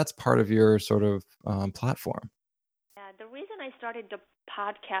podcast? Because that's part of your sort of platform. Yeah, the reason I started the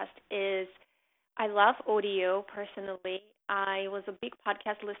podcast is I love audio personally. I was a big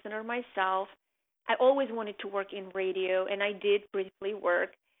podcast listener myself. I always wanted to work in radio, and I did briefly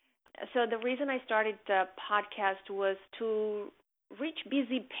work. So the reason I started the podcast was to reach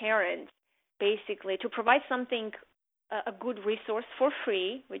busy parents, basically, to provide something, a good resource for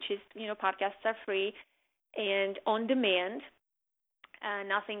free, which is, podcasts are free and on demand.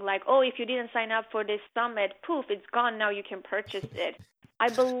 Nothing like, oh, if you didn't sign up for this summit, poof, it's gone, now you can purchase it. I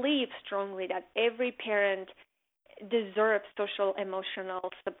believe strongly that every parent deserves social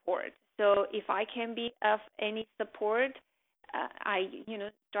emotional support. So if I can be of any support, I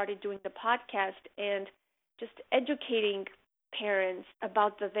started doing the podcast and just educating parents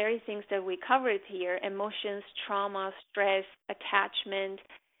about the very things that we covered here: emotions, trauma, stress, attachment,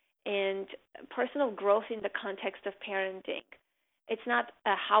 and personal growth in the context of parenting. It's not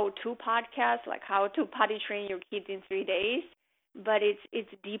a how-to podcast, like how to potty train your kids in 3 days, but it's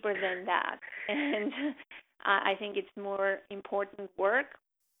deeper than that. And I think it's more important work,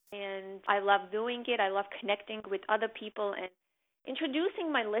 and I love doing it. I love connecting with other people and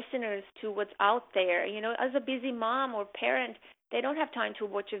introducing my listeners to what's out there. As a busy mom or parent, they don't have time to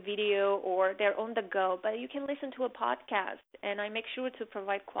watch a video or they're on the go, but you can listen to a podcast, and I make sure to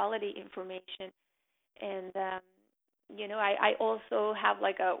provide quality information. And I also have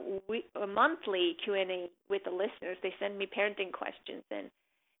like a monthly Q&A with the listeners. They send me parenting questions,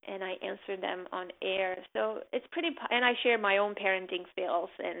 and I answer them on air. So it's and I share my own parenting fails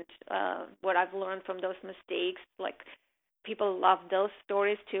and what I've learned from those mistakes. Like, people love those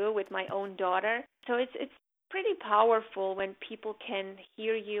stories too with my own daughter. So it's pretty powerful when people can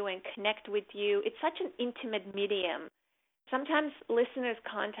hear you and connect with you. It's such an intimate medium. Sometimes listeners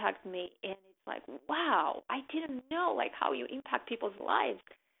contact me and it's like, wow, I didn't know like how you impact people's lives.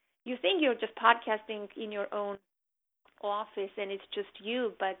 you think you're just podcasting in your own office and it's just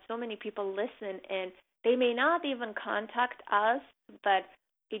you, but so many people listen and they may not even contact us, but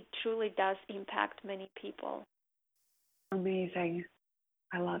it truly does impact many people. Amazing.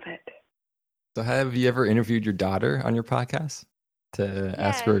 I love it. So have you ever interviewed your daughter on your podcast to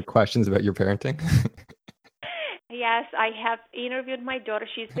ask Yes. her questions about your parenting? Yes, I have interviewed my daughter.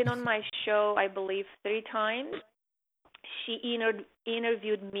 She's been on my show, I believe, 3 times. She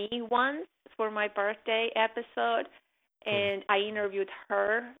interviewed me once for my birthday episode, and I interviewed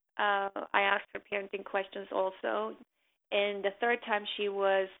her. I asked her parenting questions also. And the third time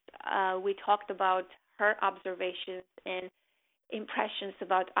we talked about her observations and impressions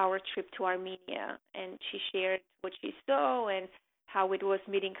about our trip to Armenia. And she shared what she saw and how it was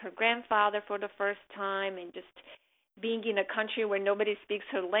meeting her grandfather for the first time and just being in a country where nobody speaks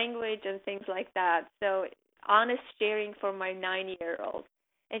her language and things like that. So honest sharing for my 9-year-old.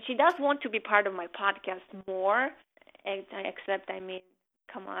 And she does want to be part of my podcast more, except,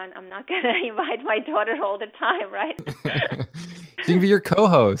 come on, I'm not going to invite my daughter all the time, right? She can be your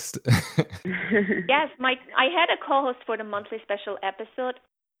co-host. Yes, I had a co-host for the monthly special episode.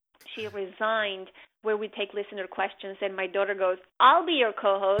 She resigned where we take listener questions, and my daughter goes, I'll be your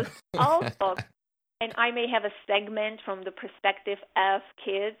co-host also. And I may have a segment from the perspective of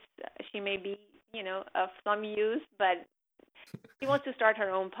kids. She may be, of some use, but she wants to start her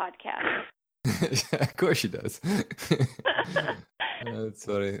own podcast. Yeah, of course she does. That's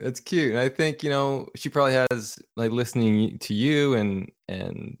funny. That's cute. And I think, she probably has, like, listening to you and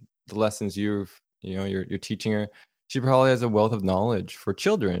the lessons you're teaching her. She probably has a wealth of knowledge for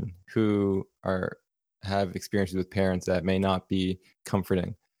children who have experiences with parents that may not be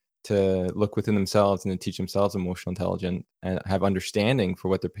comforting, to look within themselves and to teach themselves emotional intelligence and have understanding for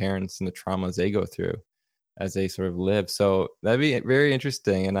what their parents and the traumas they go through as they sort of live. So that'd be very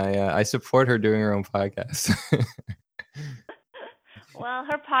interesting. And I support her doing her own podcast. Well,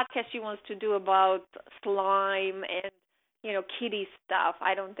 her podcast she wants to do about slime and, kitty stuff.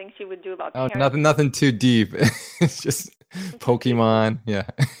 I don't think she would do about parents. Nothing too deep. It's just Pokemon. Yeah.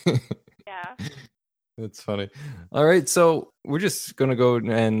 Yeah. That's funny. All right. So we're just going to go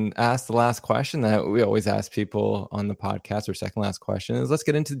and ask the last question that we always ask people on the podcast. Or second last question is, let's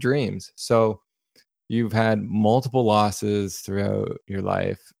get into dreams. So you've had multiple losses throughout your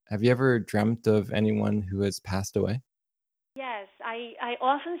life. Have you ever dreamt of anyone who has passed away? Yes. I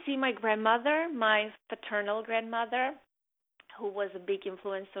often see my grandmother, my paternal grandmother, who was a big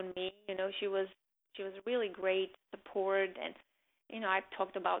influence on me. She was really great support, and I've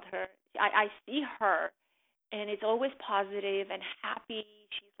talked about her. I see her, and it's always positive and happy.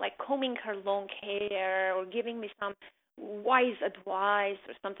 She's like combing her long hair or giving me some wise advice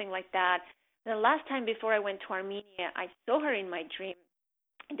or something like that. The last time before I went to Armenia, I saw her in my dream.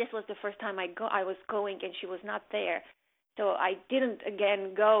 This was the first time I was going, and she was not there. So I didn't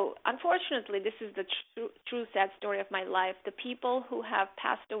again go. Unfortunately, this is the true sad story of my life. The people who have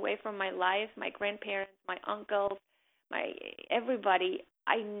passed away from my life, my grandparents, my uncles, everybody,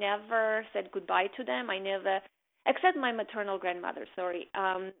 I never said goodbye to them. I never, except my maternal grandmother, sorry.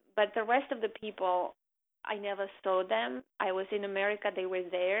 But the rest of the people, I never saw them. I was in America, they were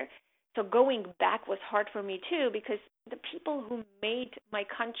there. So going back was hard for me too, because the people who made my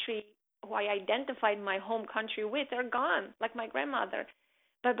country, who I identified my home country with, are gone, like my grandmother.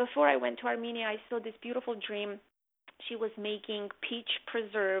 But before I went to Armenia, I saw this beautiful dream. She was making peach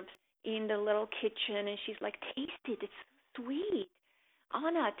preserves in the little kitchen, and she's like, taste it, it's so sweet.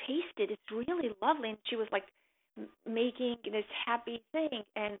 Anna, taste it, it's really lovely. And she was like making this happy thing,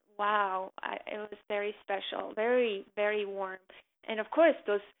 and wow, it was very special, very, very warm. And of course,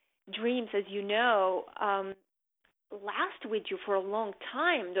 those dreams, as you know, last with you for a long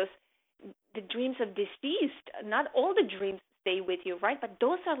time. The dreams of deceased, not all the dreams stay with you, right? But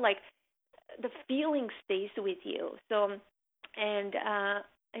those are like the feeling stays with you. So, and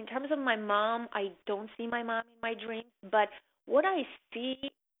in terms of my mom, I don't see my mom in my dreams, but what I see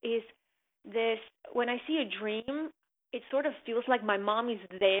is this: when I see a dream, it sort of feels like my mom is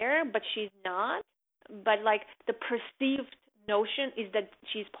there, but she's not. But like the perceived notion is that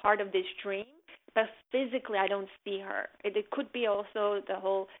she's part of this dream, but physically I don't see her. It could be also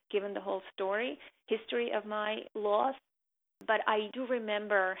given the whole history of my loss, but I do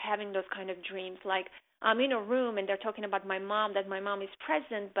remember having those kind of dreams, like I'm in a room and they're talking about my mom, that my mom is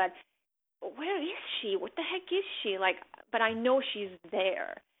present, but where is she? What the heck is she? But I know she's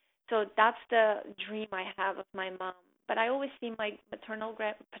there. So that's the dream I have of my mom. But I always see my paternal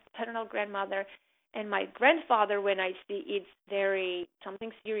grandmother and my grandfather when I see it's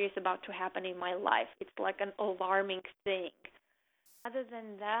something serious about to happen in my life. It's like an alarming thing. Other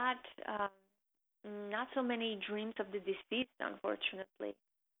than that, not so many dreams of the deceased, unfortunately.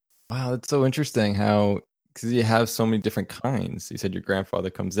 Wow, that's so interesting how, because you have so many different kinds. You said your grandfather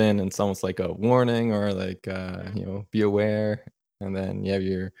comes in and it's almost like a warning or like, be aware. And then you have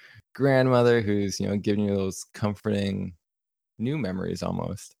your grandmother who's, giving you those comforting new memories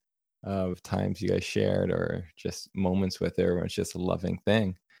almost of times you guys shared or just moments with her where it's just a loving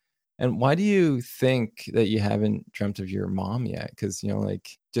thing. And why do you think that you haven't dreamt of your mom yet? Because, like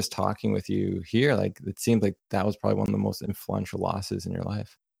just talking with you here, like it seemed like that was probably one of the most influential losses in your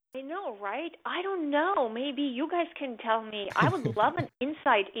life. I know, right? I don't know. Maybe you guys can tell me. I would love an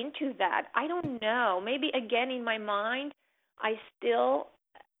insight into that. I don't know. Maybe again in my mind, I still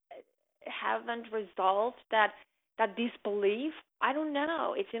haven't resolved that disbelief. I don't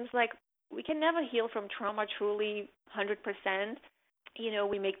know. It seems like we can never heal from trauma truly 100%.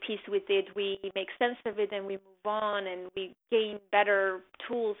 We make peace with it, we make sense of it, and we move on, and we gain better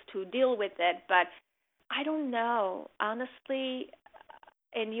tools to deal with it. But I don't know, honestly.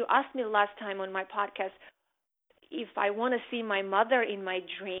 And you asked me last time on my podcast if I want to see my mother in my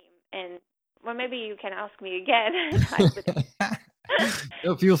dream, and well, maybe you can ask me again.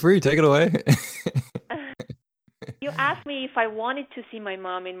 No, feel free, take it away. You asked me if I wanted to see my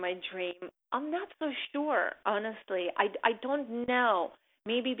mom in my dream. I'm not so sure, honestly. I don't know.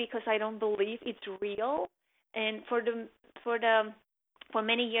 Maybe because I don't believe it's real, and for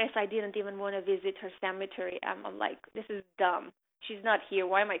many years I didn't even want to visit her cemetery. I'm like, this is dumb. She's not here.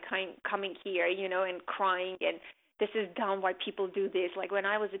 Why am I coming here, and crying, and this is dumb why people do this. Like when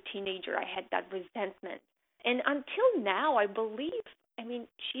I was a teenager, I had that resentment. And until now, I believe,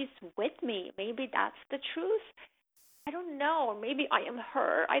 she's with me. Maybe that's the truth. I don't know. Maybe I am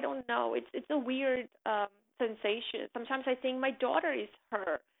her. I don't know. It's a weird sensation. Sometimes I think my daughter is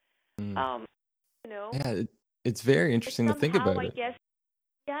her. Mm. You know. Yeah, it's very interesting to think Somehow, about I it. guess,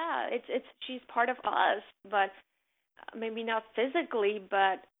 yeah, it's she's part of us, but maybe not physically,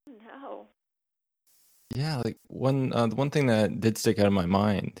 but no. Yeah, like the one thing that did stick out of my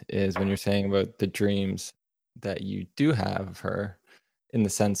mind is when you're saying about the dreams that you do have of her, in the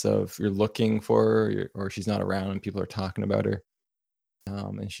sense of you're looking for her, or she's not around and people are talking about her,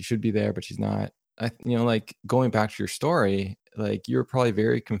 and she should be there, but she's not. Like going back to your story, like you're probably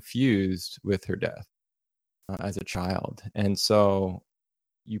very confused with her death as a child, and so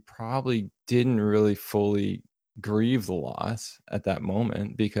you probably didn't really fully grieve the loss at that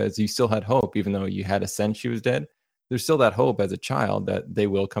moment because you still had hope, even though you had a sense she was dead. There's still that hope as a child that they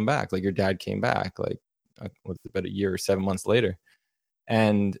will come back. Like your dad came back, like about a year or 7 months later,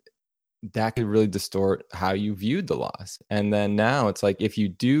 and that could really distort how you viewed the loss. And then now it's like if you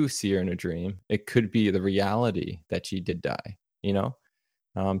do see her in a dream, it could be the reality that she did die.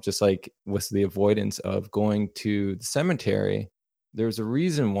 Just like with the avoidance of going to the cemetery, there's a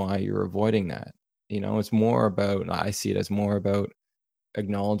reason why you're avoiding that. It's more about, I see it as more about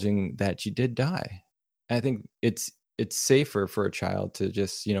acknowledging that you did die. And I think it's safer for a child to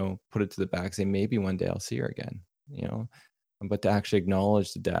just, put it to the back, say, maybe one day I'll see her again, but to actually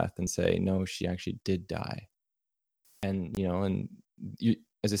acknowledge the death and say, no, she actually did die. And you,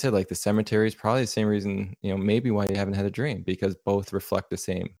 as I said, like the cemetery is probably the same reason, maybe why you haven't had a dream, because both reflect the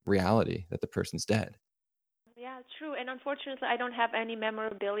same reality that the person's dead. Yeah, true. And unfortunately, I don't have any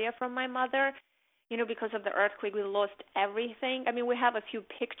memorabilia from my mother. Because of the earthquake, we lost everything. We have a few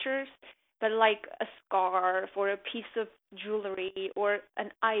pictures, but like a scarf or a piece of jewelry or an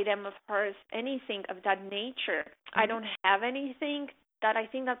item of hers, anything of that nature. I don't have anything. That I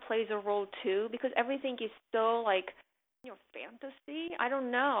think that plays a role too, because everything is so like, fantasy. I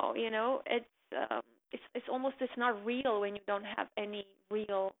don't know. It's almost, it's not real when you don't have any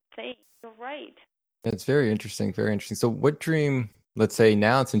real thing. You're right. It's very interesting, very interesting. So what dream, let's say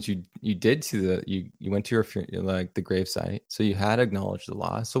now, since you did see you went to like the gravesite, so you had acknowledged the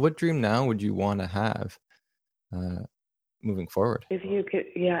loss. So what dream now would you want to have moving forward? If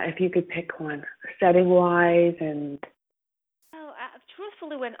you could pick one, setting wise and.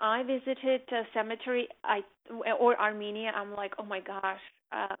 Truthfully, when I visited a cemetery, or Armenia, I'm like, oh my gosh,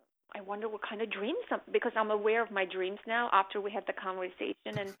 I wonder what kind of dreams. Because I'm aware of my dreams now after we had the conversation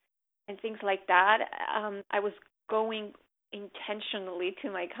and things like that. I was going intentionally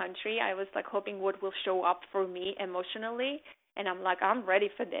to my country. I was like hoping what will show up for me emotionally, and I'm like, I'm ready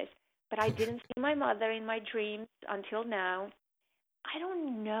for this. But I didn't see my mother in my dreams until now. I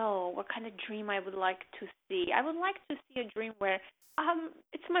don't know what kind of dream I would like to see. I would like to see a dream where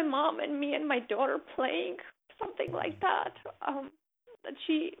it's my mom and me and my daughter playing, something like that. That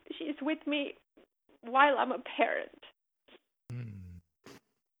she is with me while I'm a parent.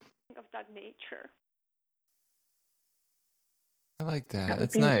 Of that nature. I like that. That would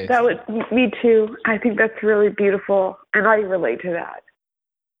That's be, nice. that would, me too. I think that's really beautiful, and I relate to that.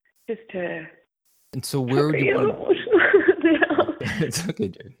 Just to, And so where would you want no. It's okay,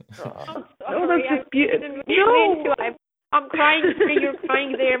 Jane. Oh, No, sorry. that's just beautiful. No. I'm crying here, you're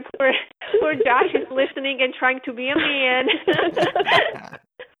crying there. Poor Josh is listening and trying to be a man.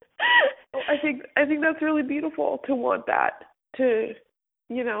 I think that's really beautiful to want that. To,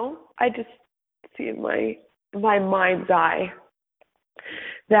 I just see in my mind's eye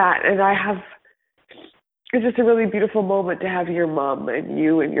that, and it's just a really beautiful moment to have your mom and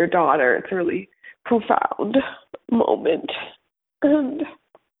you and your daughter. It's a really profound moment, and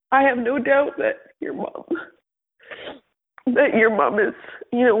I have no doubt that your mom is,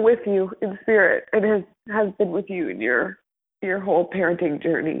 with you in spirit and has been with you in your whole parenting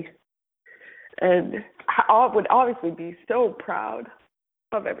journey. And I would obviously be so proud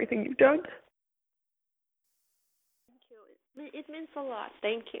of everything you've done. Thank you. It means a lot.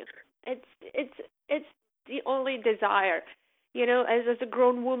 Thank you. It's the only desire. As a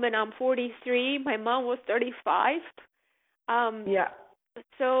grown woman, I'm 43. My mom was 35. Yeah.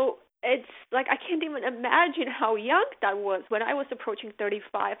 So it's like I can't even imagine how young that was. When I was approaching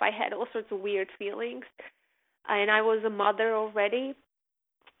 35, I had all sorts of weird feelings, and I was a mother already,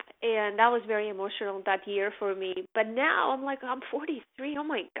 and that was very emotional that year for me. But now I'm 43. Oh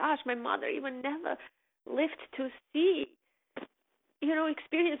my gosh, my mother even never lived to see,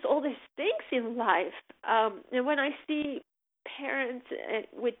 experience all these things in life. And when I see parents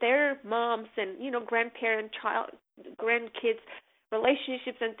with their moms and grandkids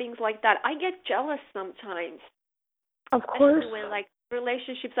relationships and things like that, I get jealous sometimes. Of course. Especially when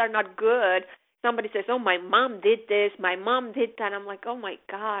relationships are not good. Somebody says, "Oh, my mom did this, my mom did that." I'm like, "Oh my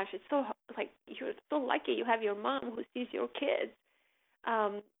gosh, it's so you're so lucky you have your mom who sees your kids."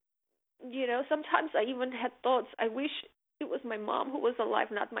 Sometimes I even had thoughts, I wish it was my mom who was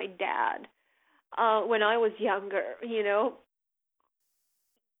alive, not my dad. When I was younger,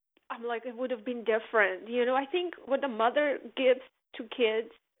 I'm like, it would have been different. I think what a mother gives to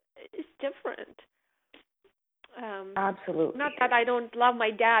kids is different. Absolutely. Not that I don't love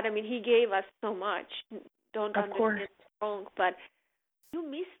my dad. I mean, he gave us so much. Don't understand it wrong, but you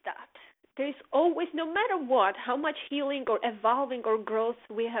miss that. There's always, no matter what, how much healing or evolving or growth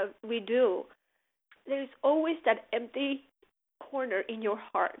we do, there's always that empty corner in your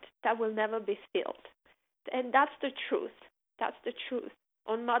heart that will never be filled. And that's the truth. That's the truth.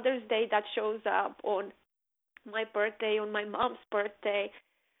 On Mother's Day, that shows up. On my birthday, on my mom's birthday,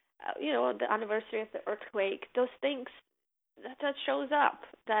 the anniversary of the earthquake, those things, that shows up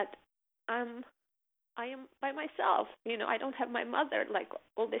that I am by myself. I don't have my mother like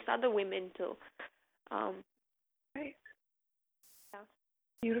all these other women do. Right. Yeah.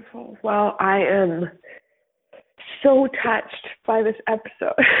 Beautiful. Well, I am so touched by this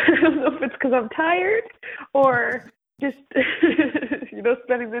episode. I don't know if it's because I'm tired or just,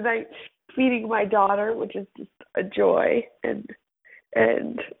 spending the night feeding my daughter, which is just a joy, and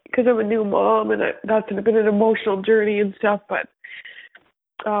because I'm a new mom, and that's been an emotional journey and stuff, but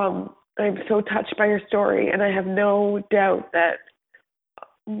I'm so touched by your story, and I have no doubt that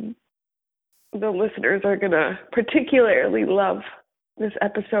the listeners are going to particularly love this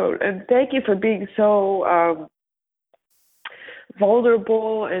episode. And thank you for being so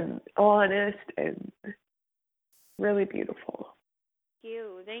vulnerable and honest and really beautiful.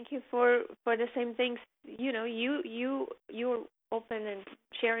 Thank you for the same things. You're open and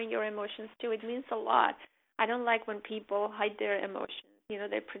sharing your emotions too. It means a lot. I don't like when people hide their emotions.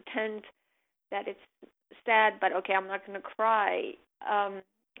 They pretend that it's sad, but okay, I'm not going to cry.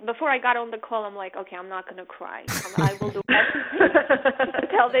 Before I got on the call, I'm like, okay, I'm not going to cry. I will do everything to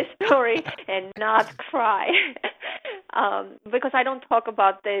tell this story and not cry. Because I don't talk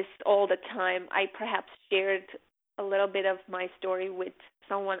about this all the time. I perhaps shared a little bit of my story with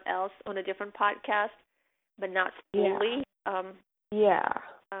someone else on a different podcast, but not fully.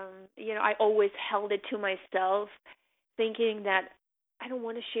 I always held it to myself, thinking that I don't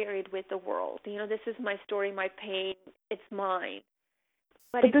want to share it with the world. This is my story, my pain. It's mine.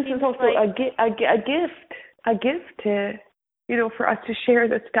 But this is also a gift to, for us to share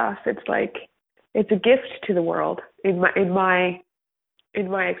this stuff. It's like, it's a gift to the world in my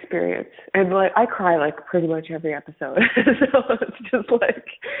experience. And I cry pretty much every episode. So it's just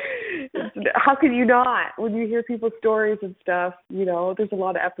how can you not, when you hear people's stories and stuff, there's a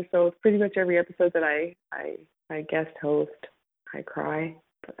lot of episodes, pretty much every episode that I guest host, I cry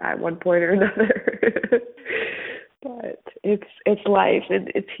at one point or another. But it's life,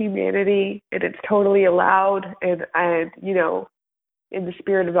 and it's humanity, and it's totally allowed, and in the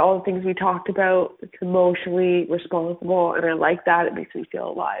spirit of all the things we talked about. It's emotionally responsible, and I like that. It makes me feel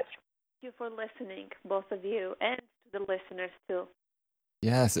alive. Thank you for listening, both of you, and to the listeners too.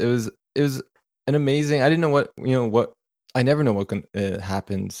 Yes, it was an amazing. I didn't know what I never know what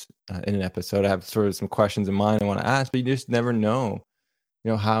happens in an episode. I have sort of some questions in mind I want to ask, but you just never know,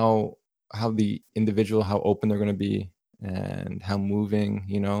 how the individual, how open they're going to be, and how moving,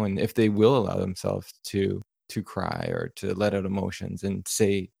 and if they will allow themselves to cry or to let out emotions and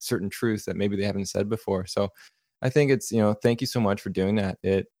say certain truths that maybe they haven't said before. So I think it's, thank you so much for doing that.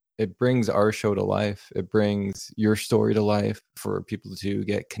 It brings our show to life. It brings your story to life for people to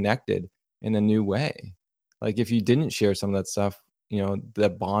get connected in a new way. Like if you didn't share some of that stuff,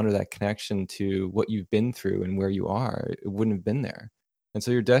 that bond or that connection to what you've been through and where you are, it wouldn't have been there. And so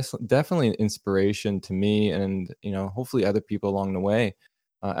you're definitely an inspiration to me and, hopefully other people along the way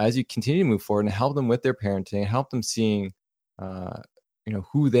as you continue to move forward and help them with their parenting, help them seeing,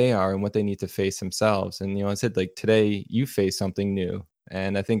 who they are and what they need to face themselves. And, I said, like today you face something new.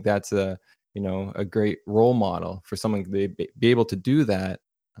 And I think that's a great role model for someone to be able to do that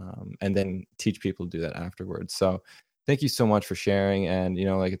and then teach people to do that afterwards. So thank you so much for sharing. And,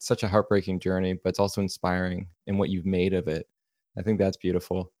 it's such a heartbreaking journey, but it's also inspiring in what you've made of it. I think that's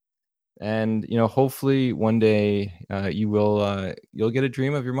beautiful. And, hopefully one day you'll get a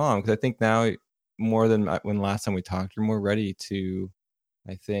dream of your mom. Because I think now more than when last time we talked, you're more ready to,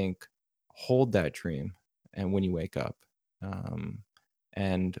 I think, hold that dream and when you wake up.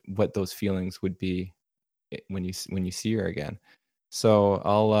 And what those feelings would be when you see her again. So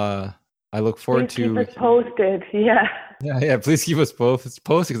I look forward to keep us posted. Yeah. Please keep us both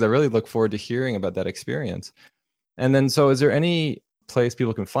posted because I really look forward to hearing about that experience. And then, so is there any place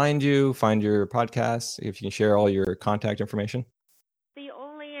people can find your podcast? If you can share all your contact information. The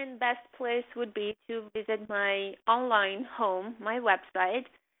only and best place would be to visit my online home, my website,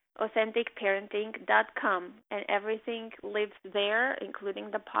 authenticparenting.com, and everything lives there, including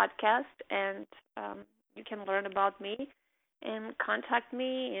the podcast, and you can learn about me and contact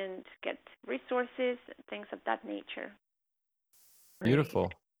me and get resources, things of that nature. Beautiful.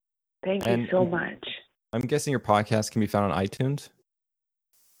 Thank you so much. I'm guessing your podcast can be found on iTunes?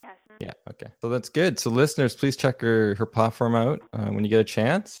 Yes. Yeah, okay. So that's good. So listeners, please check her platform out when you get a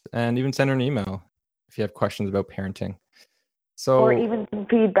chance, and even send her an email if you have questions about parenting. Or even some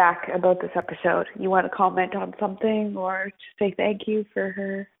feedback about this episode. You want to comment on something or just say thank you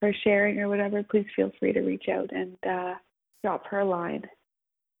for her sharing or whatever, please feel free to reach out and drop her a line.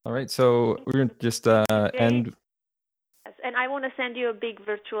 All right, so we're going to just end. Yes, and I want to send you a big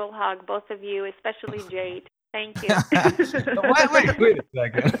virtual hug, both of you, especially Jade. Thank you. Wait a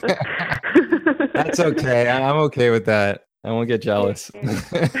second. That's okay. I'm okay with that. I won't get jealous.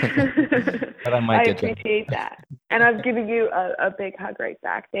 But I might get jealous. I appreciate that. And I'm giving you a big hug right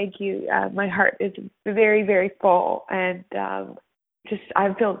back. Thank you. My heart is very, very full. And I'm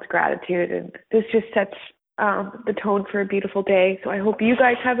filled with gratitude. And this just sets the tone for a beautiful day. So I hope you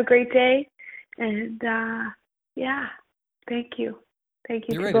guys have a great day. And thank you. Thank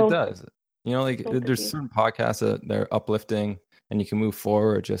you. You're right, both. It does. There's certain podcasts that they're uplifting and you can move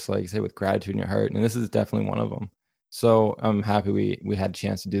forward just like say with gratitude in your heart. And this is definitely one of them. So I'm happy we had a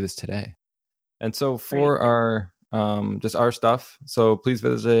chance to do this today. And so for our just our stuff, so please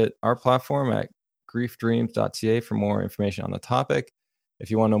visit our platform at griefdreams.ca for more information on the topic. If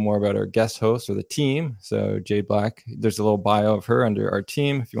you want to know more about our guest host or the team, so Jade Black, there's a little bio of her under our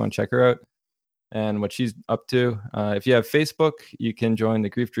team if you want to check her out and what she's up to. If you have Facebook, you can join the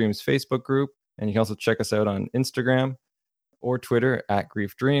Grief Dreams Facebook group, and you can also check us out on Instagram or Twitter at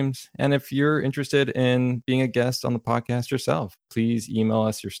Grief Dreams. And if you're interested in being a guest on the podcast yourself, please email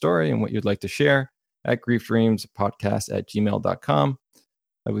us your story and what you'd like to share at griefdreamspodcast@gmail.com.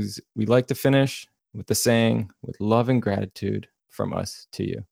 We'd like to finish with the saying, with love and gratitude from us to you.